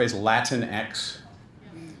heard the phrase Latinx?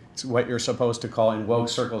 It's what you're supposed to call, in woke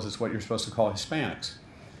circles, it's what you're supposed to call Hispanics.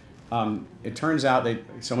 It turns out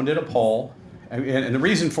someone did a poll, and the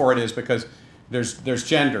reason for it is because there's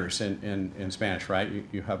genders in Spanish, right?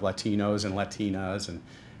 You have Latinos and Latinas, and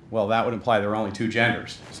well, that would imply there are only two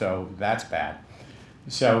genders, so that's bad.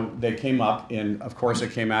 So they came up, and of course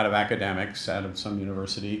it came out of academics, out of some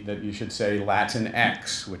university, that you should say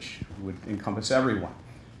Latinx, which would encompass everyone,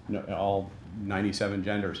 all 97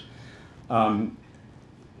 genders.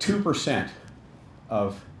 2%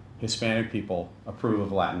 of Hispanic people approve of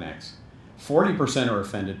Latinx. 40% are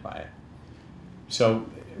offended by it. So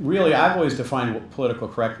really, I've always defined political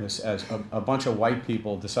correctness as a bunch of white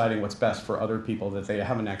people deciding what's best for other people that they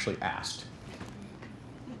haven't actually asked.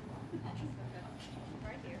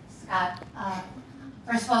 Scott,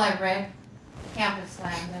 first of all, I read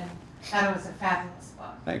Campusland and thought it was a fabulous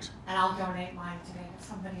book. Thanks. And I'll donate mine today to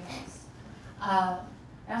somebody else. I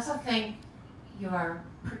also think you are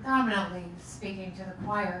predominantly speaking to the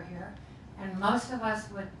choir here, and most of us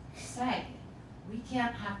would say we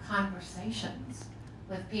can't have conversations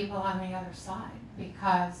with people on the other side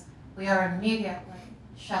because we are immediately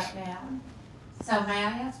shut down. So may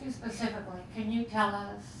I ask you specifically, can you tell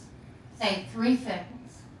us, say, 3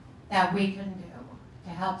 things that we can do to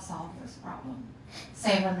help solve this problem?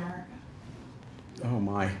 Save America. Oh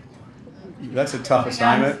my, that's a tough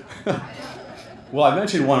assignment. Well, I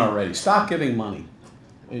mentioned one already. Stop giving money.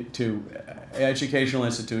 to educational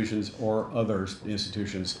institutions or other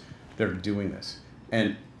institutions that are doing this.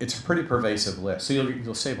 And it's a pretty pervasive list, so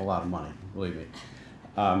you'll save a lot of money, believe me.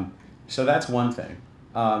 So that's one thing.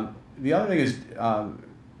 The other thing is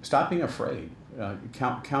stop being afraid.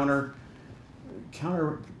 Counter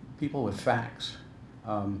people with facts,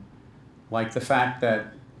 like the fact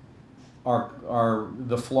that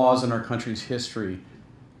the flaws in our country's history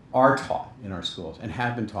are taught in our schools and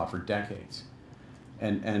have been taught for decades.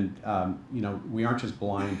 And you know, we aren't just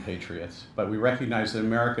blind patriots, but we recognize that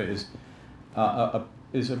America is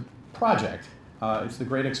a project. It's the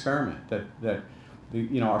great experiment that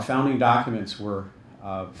you know, our founding documents were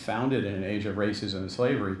founded in an age of racism and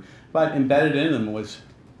slavery, but embedded in them was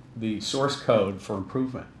the source code for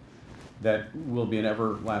improvement that will be an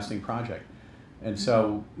everlasting project. And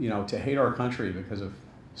so, you know, to hate our country because of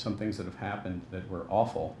some things that have happened that were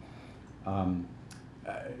awful,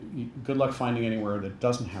 good luck finding anywhere that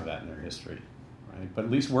doesn't have that in their history, right? But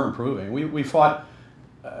at least we're improving. We fought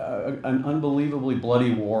an unbelievably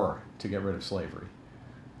bloody war to get rid of slavery,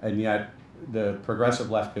 and yet the progressive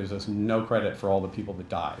left gives us no credit for all the people that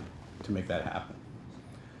died to make that happen.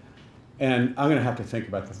 And I'm going to have to think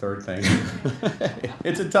about the third thing.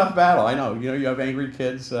 It's a tough battle, I know. You know, you have angry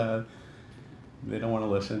kids, they don't want to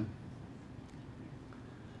listen.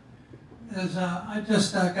 I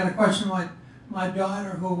just got a question. My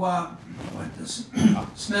daughter, who went to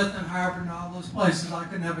Smith and Harvard and all those places I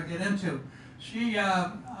could never get into, she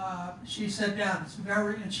said, Dad,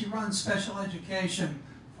 and she runs special education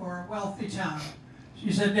for a wealthy town.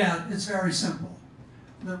 She said, Dad, it's very simple.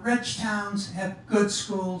 The rich towns have good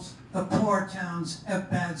schools, the poor towns have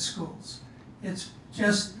bad schools. It's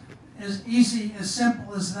just as easy, as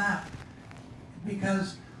simple as that.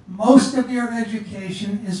 Because most of your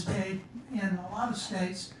education is paid, in a lot of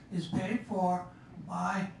states, is paid for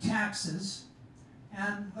by taxes.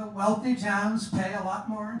 And the wealthy towns pay a lot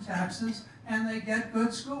more in taxes, and they get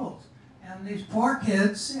good schools. And these poor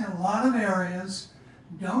kids in a lot of areas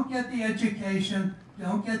don't get the education,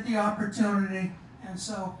 don't get the opportunity, and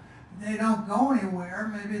so they don't go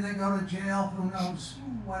anywhere. Maybe they go to jail, who knows,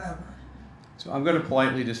 whatever. So I'm going to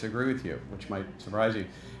politely disagree with you, which might surprise you.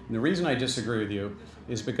 And the reason I disagree with you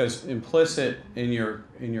is because implicit in your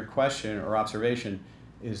question or observation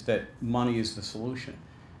is that money is the solution.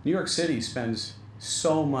 New York City spends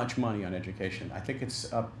so much money on education. I think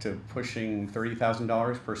it's up to pushing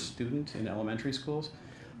 $30,000 per student in elementary schools.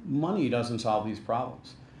 Money doesn't solve these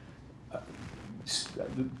problems.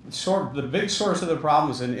 The big source of the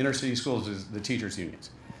problems in inner city schools is the teachers' unions.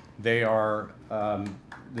 They are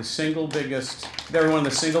the single biggest, they're one of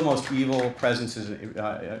the single most evil presences,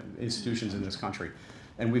 institutions in this country.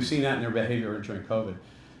 And we've seen that in their behavior during COVID.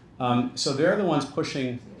 So they're the ones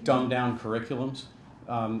pushing dumbed down curriculums.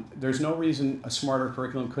 There's no reason a smarter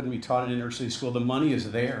curriculum couldn't be taught in inner city school. The money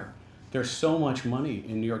is there. There's so much money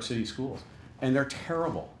in New York City schools, and they're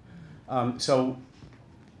terrible. So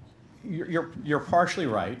you're partially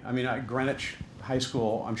right. I mean, Greenwich High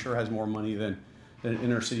School, I'm sure, has more money than an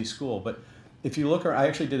inner city school. But if you look, I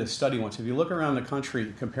actually did a study once. If you look around the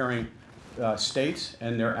country comparing states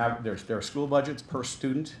and their school budgets per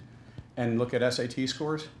student, and look at SAT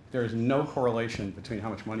scores, there is no correlation between how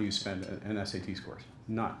much money you spend and SAT scores.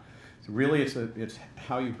 None. So really, it's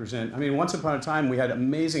how you present. I mean, once upon a time, we had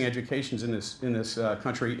amazing educations in this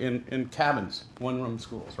country in cabins, one-room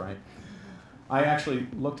schools, right? I actually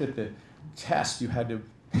looked at the test you had to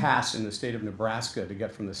pass in the state of Nebraska to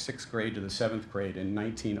get from the 6th grade to the 7th grade in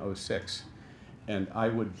 1906, and I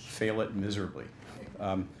would fail it miserably.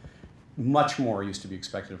 Much more used to be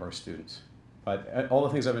expected of our students. But all the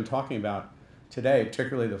things I've been talking about today,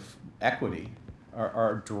 particularly the equity,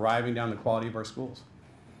 are driving down the quality of our schools.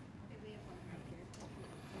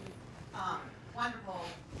 Wonderful,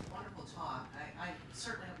 wonderful talk. I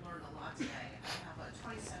certainly have learned a lot today. I have a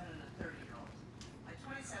 27 and a 30-year-old. My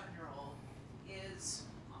 27-year-old is,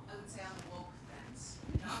 I would say, on the woke fence.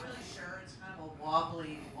 Not really sure. It's kind of a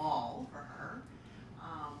wobbly wall for her.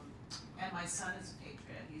 And my son is a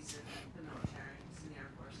patriot. He's in the military. He's in the Air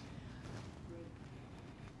Force.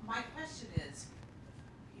 My question is,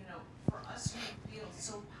 you know, for us who feel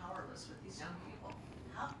so powerless with these young people,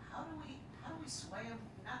 how do we sway them?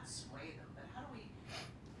 Not sway them, but how do we?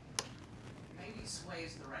 Maybe sway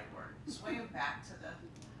is the right word. Sway them back to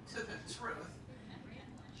the truth.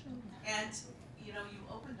 And you know, you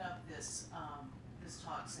opened up this this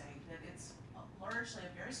talk saying that it's largely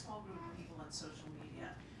a very small group of people on social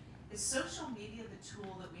media. Is social media the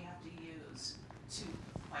tool that we have to use to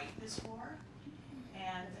fight this war?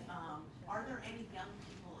 And are there any young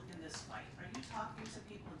people in this fight? Are you talking to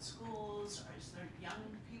people in schools, or is there young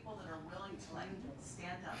people that are willing to like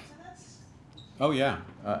stand up to this? Oh yeah,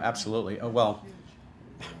 absolutely. Oh, well,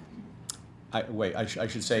 I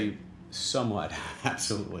should say somewhat,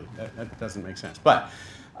 absolutely. That doesn't make sense. But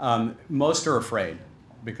most are afraid,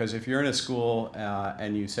 because if you're in a school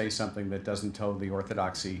and you say something that doesn't toe the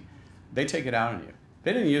orthodoxy, they take it out on you.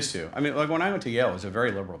 They didn't used to. I mean, like when I went to Yale, it was a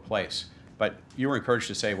very liberal place, but you were encouraged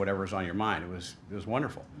to say whatever was on your mind. It was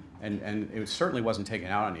wonderful, and it certainly wasn't taken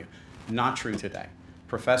out on you. Not true today.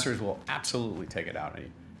 Professors will absolutely take it out on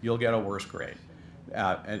you. You'll get a worse grade.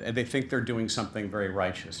 And they think they're doing something very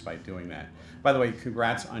righteous by doing that. By the way,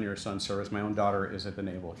 congrats on your son's service. My own daughter is at the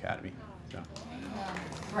Naval Academy. So.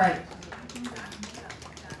 Right.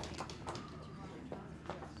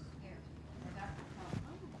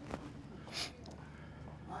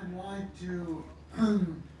 I'd like to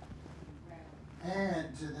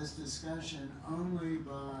add to this discussion only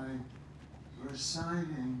by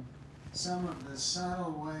reciting some of the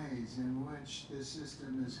subtle ways in which this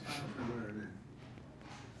system is controverted.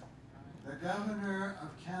 The governor of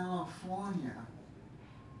California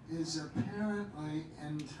is apparently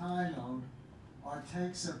entitled or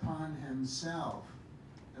takes upon himself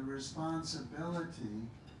the responsibility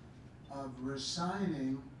of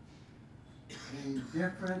reciting the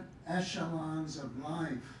different echelons of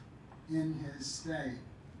life in his state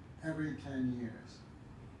every 10 years.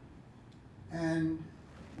 And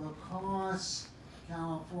because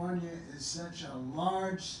California is such a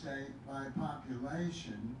large state by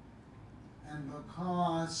population, and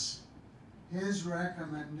because his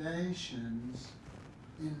recommendations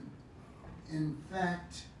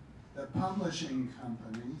infect the publishing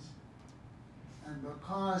companies, and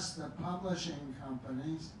because the publishing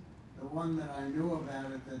companies, the one that I knew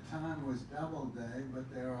about at the time was Doubleday,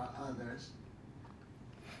 but there are others,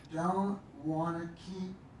 don't want to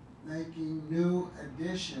keep making new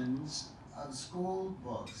editions of school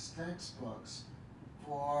books, textbooks,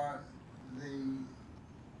 for the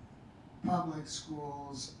public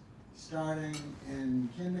schools starting in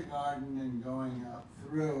kindergarten and going up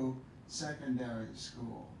through secondary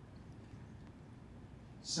school.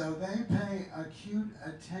 So they pay acute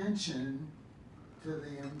attention to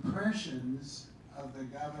the impressions of the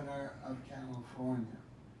governor of California.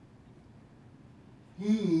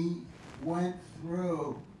 He went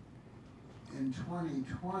through in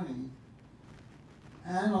 2020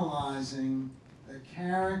 analyzing the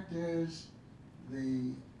characters,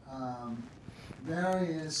 the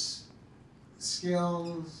various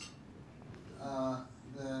skills,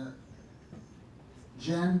 the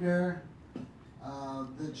gender,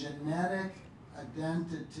 the genetic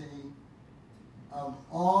identity of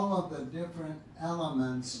all of the different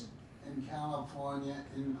elements in California,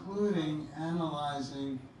 including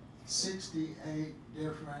analyzing 68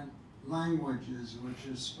 different languages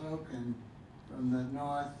which are spoken from the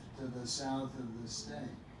north to the south of the state.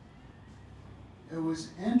 It was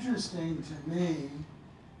interesting to me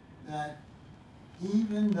that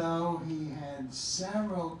even though he had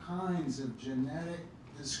several kinds of genetic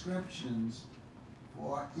descriptions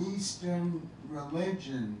for Eastern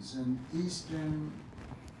religions and Eastern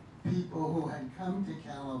people who had come to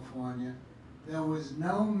California, there was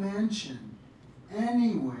no mention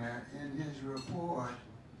anywhere in his report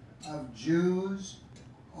of Jews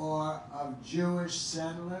or of Jewish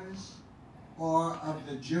settlers or of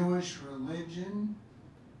the Jewish religion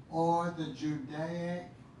or the Judaic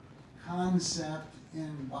concept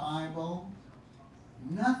in Bible.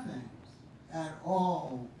 Nothing at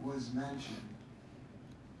all was mentioned.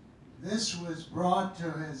 This was brought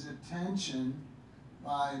to his attention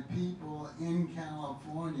by people in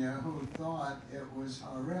California who thought it was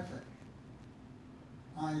horrific.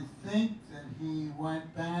 I think that he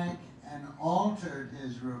went back and altered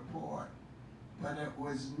his report, but it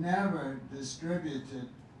was never distributed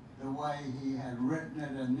the way he had written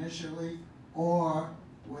it initially or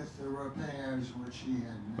with the repairs which he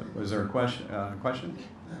had made. Was there a question?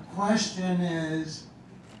 The question is,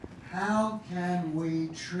 how can we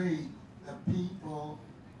treat the people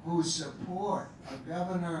who support a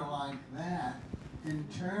governor like that in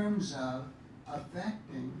terms of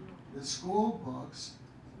affecting the school books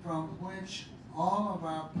from which all of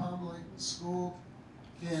our public school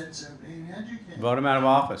kids are being educated? Vote him out of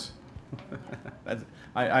office.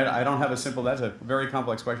 I don't have a simple, that's a very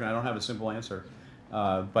complex question. I don't have a simple answer.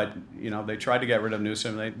 But, you know, they tried to get rid of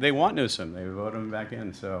Newsom. They want Newsom. They voted him back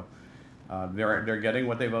in. So they're getting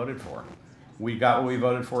what they voted for. We got what we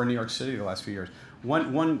voted for in New York City the last few years.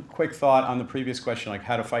 One quick thought on the previous question, like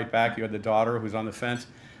how to fight back. You had the daughter who's on the fence.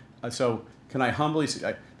 So can I humbly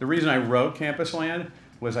say, the reason I wrote Campusland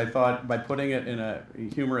was I thought by putting it in a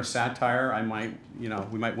humorous satire, I might, you know,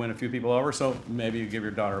 we might win a few people over. So maybe you give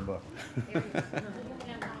your daughter a book.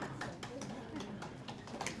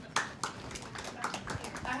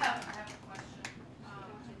 I have a question.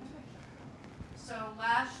 So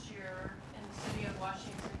last year in the city of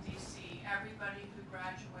Washington, D.C., everybody who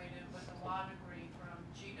graduated with a law degree from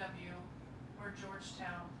GW or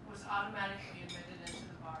Georgetown was automatically admitted into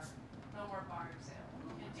the bar. No more bar exam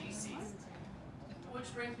in D.C.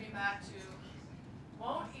 Which brings me back to,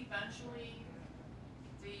 won't eventually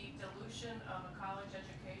the dilution of a college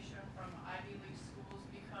education from Ivy League schools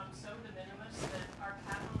become so de minimis that our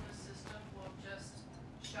capitalist system will just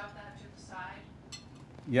shove that to the side?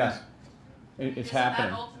 Yes, it's happening.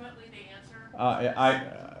 Is that ultimately the answer?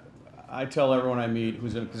 I tell everyone I meet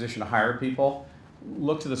who's in a position to hire people,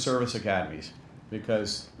 look to the service academies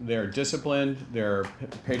because they're disciplined, they're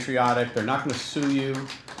patriotic, they're not going to sue you.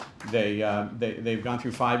 They've gone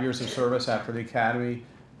through 5 years of service after the academy.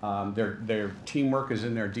 Their teamwork is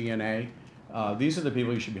in their DNA. These are the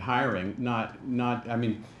people you should be hiring, not. I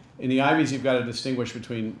mean, in the Ivies, you've got to distinguish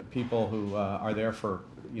between people who are there for,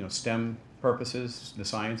 you know, STEM purposes, the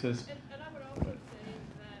sciences. And I would also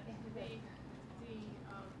say that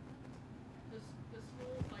the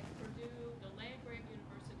schools like Purdue, the land-grant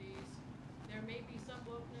universities, there may be some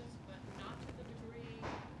wokeness, but not to the degree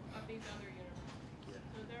of these other universities. So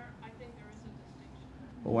I think there is a distinction.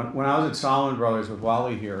 Well, when I was at Solomon Brothers with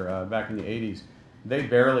Wally here back in the 80s, they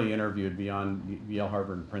barely interviewed beyond Yale,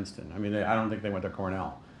 Harvard, and Princeton. I mean, I don't think they went to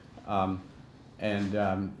Cornell. That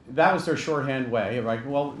was their shorthand way. Like,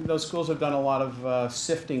 well, those schools have done a lot of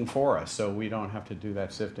sifting for us, so we don't have to do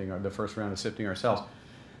that sifting or the first round of sifting ourselves.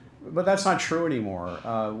 But that's not true anymore.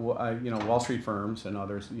 You know, Wall Street firms and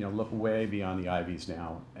others, you know, look way beyond the Ivies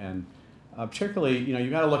now, and particularly, you know,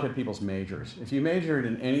 you got to look at people's majors. If you majored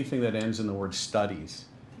in anything that ends in the word studies,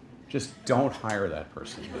 just don't hire that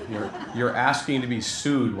person. You're asking to be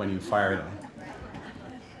sued when you fire them.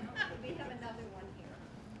 We have another one here.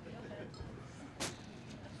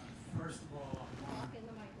 First of all, Talk in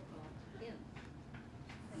the microphone. In.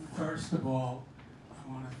 First of all, I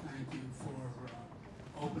want to thank you for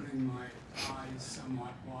opening my eyes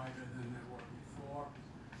somewhat wider than they were before.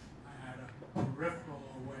 I had a peripheral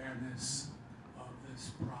awareness of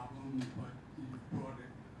this problem, but you brought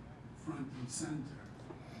it front and center.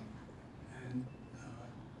 And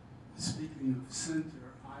speaking of center,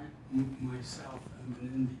 I myself am an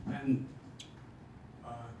independent,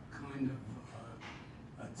 kind of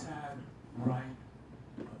a tad right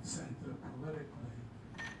of center politically.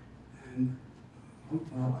 And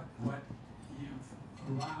what you've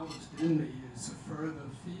aroused in me is a further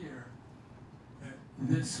fear that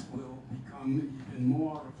this will become even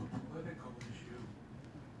more of a political issue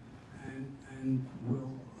and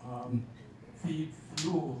will feed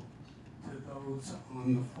fuel to those on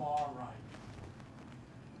the far right,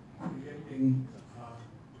 creating,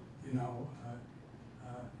 you know,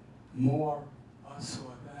 more us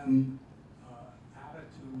or them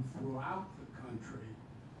attitude throughout the country,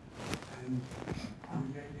 and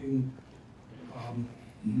creating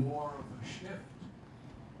more of a shift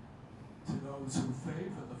to those who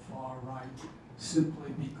favor the far right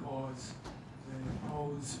simply because they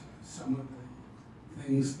oppose some of the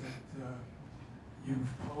things that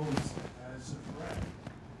you've posed as a threat.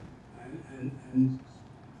 And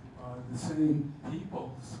the same people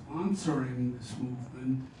sponsoring this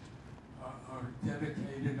movement are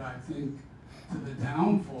dedicated, I think, to the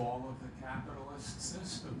downfall of the capitalist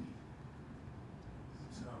system.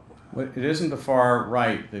 So, Well, it isn't the far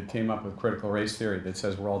right that came up with critical race theory that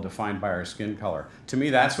says we're all defined by our skin color. To me,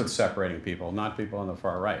 that's what's separating people, not people on the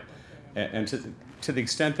far right. And to the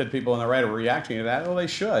extent that people on the right are reacting to that, well, they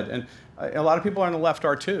should. And a lot of people on the left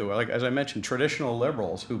are too. Like, as I mentioned, traditional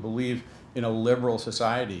liberals who believe in a liberal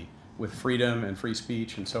society with freedom and free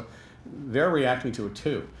speech, and so they're reacting to it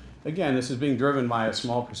too. Again, this is being driven by a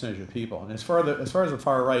small percentage of people. And as far as the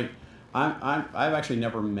far right, I've actually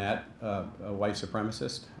never met a white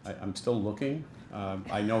supremacist. I'm still looking.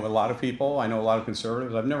 I know a lot of people. I know a lot of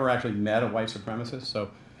conservatives. I've never actually met a white supremacist.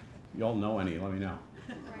 So, you all know any? Let me know.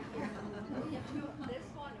 This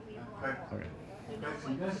one, we have one more. Okay. You know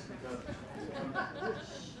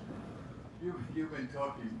what? You've been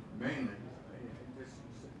talking mainly,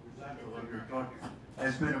 exactly what you're talking,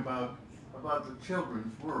 has been about the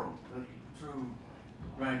children's world through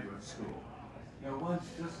graduate school. Now, once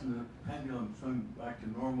doesn't the pendulum swing back to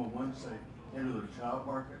normal once they enter the child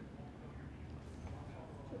market?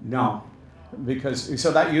 No, because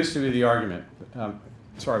so that used to be the argument.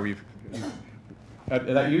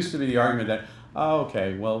 That used to be the argument that Oh,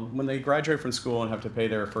 okay, well, when they graduate from school and have to pay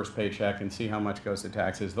their first paycheck and see how much goes to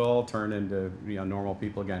taxes, they'll all turn into normal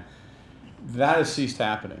people again. That has ceased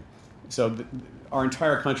happening. So our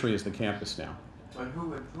entire country is the campus now. But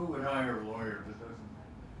who would hire a lawyer that doesn't,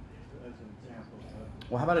 as an example?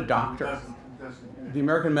 Well, how about a doctor? Doesn't, The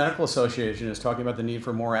American Medical Association is talking about the need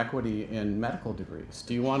for more equity in medical degrees.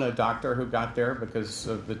 Do you want a doctor who got there because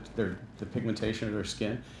of the pigmentation of their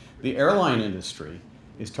skin? The airline industry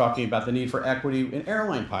is talking about the need for equity in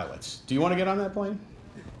airline pilots. Do you want to get on that plane?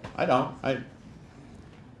 I don't.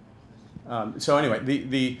 So anyway,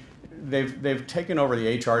 they've taken over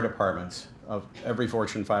the HR departments of every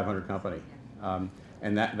Fortune 500 company.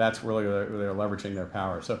 And that's really where they're leveraging their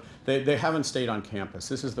power. So they haven't stayed on campus.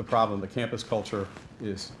 This is the problem. The campus culture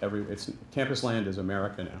is Campusland is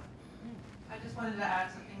America now. I just wanted to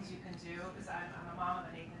add some things you can do, because I'm a mom of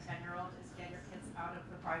an 8 and 10-year-old, is get your kids out of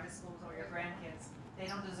the private schools or your grandkids. They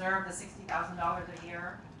don't deserve the $60,000 a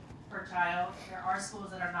year per child. There are schools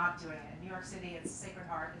that are not doing it. In New York City, it's Sacred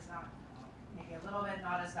Heart is not, maybe a little bit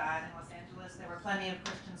not as bad. In Los Angeles, there were plenty of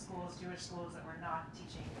Christian schools, Jewish schools that were not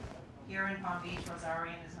teaching. Here in Palm Beach,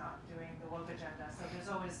 Rosarian is not doing the woke agenda. So there's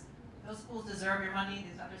always, those schools deserve your money.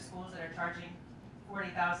 These other schools that are charging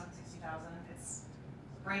 $40,000, $60,000, it's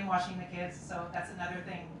brainwashing the kids. So that's another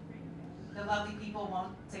thing. The lovely people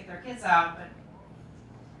won't take their kids out, but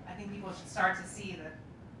I think people should start to see that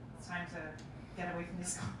it's time to get away from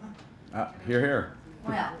these schools. Hear, hear.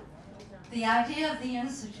 Well, the idea of the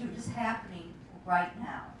Institute is happening right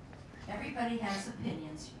now. Everybody has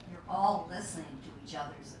opinions. You're all listening to each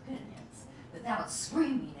other's opinions without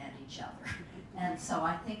screaming at each other. And so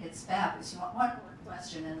I think it's fabulous. You want one more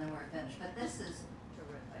question and then we're finished. But this is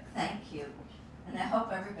terrific. Thank you. And I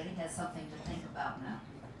hope everybody has something to think about now.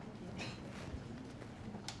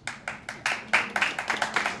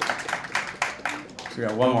 So we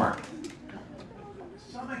got one more.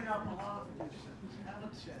 Summing up a lot of these things, Helen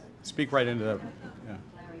said. Speak right into the, yeah.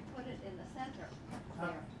 Larry, put it in the center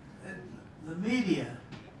there. The media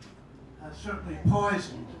has certainly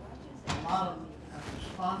poisoned a lot of, and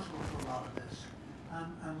responsible for a lot of this.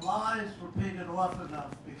 And lies repeated often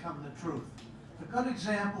enough become the truth. A good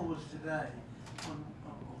example was today when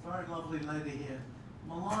a very lovely lady here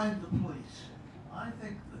maligned the police. I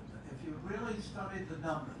think that if you really studied the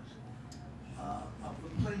numbers of the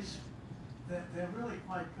police, they're really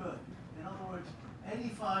quite good. In other words,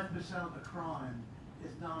 85% of the crime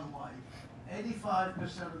is non-white.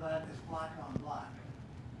 85% of that is black on black.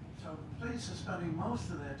 So the police are spending most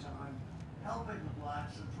of their time helping the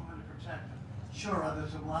blacks and trying to protect them. Sure,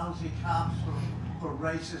 there's some lousy cops who are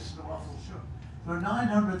racist and awful, sure. There are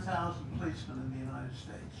 900,000 policemen in the United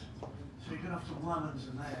States. So you can have some lemons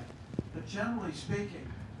in there. But generally speaking,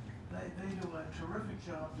 they do a terrific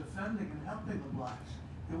job defending and helping the blacks.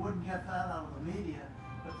 You wouldn't get that out of the media,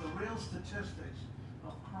 but the real statistics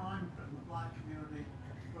of crime in the black community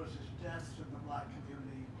versus deaths in the black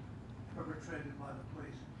community perpetrated by the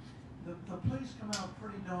police. The police come out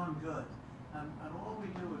pretty darn good, and all we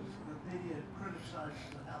do is the media criticizes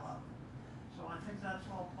the hell out of them. So I think that's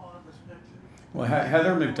all part of this picture. Well,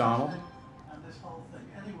 Heather McDonald. And this whole thing.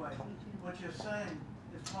 Anyway, what you're saying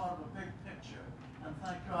is part of a big picture, and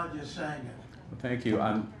thank God you're saying it. Well, thank you.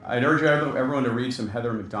 I'd urge everyone to read some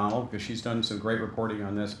Heather McDonald because she's done some great reporting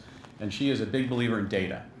on this, and she is a big believer in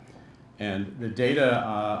data. And the data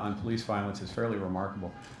on police violence is fairly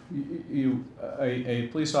remarkable. A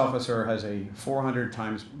police officer has a 400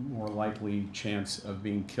 times more likely chance of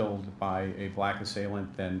being killed by a black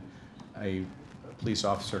assailant than a police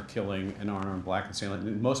officer killing an unarmed black assailant.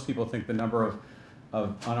 And most people think the number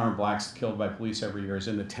of unarmed blacks killed by police every year is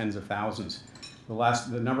in the tens of thousands.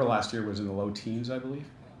 The number last year was in the low teens, I believe.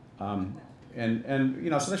 And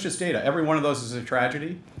so that's just data. Every one of those is a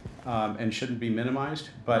tragedy and shouldn't be minimized.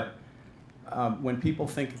 But when people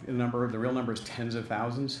think the real number is tens of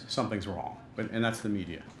thousands, something's wrong. And that's the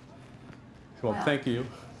media. Well, thank you.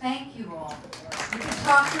 Thank you all. We can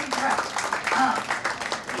talk to regret.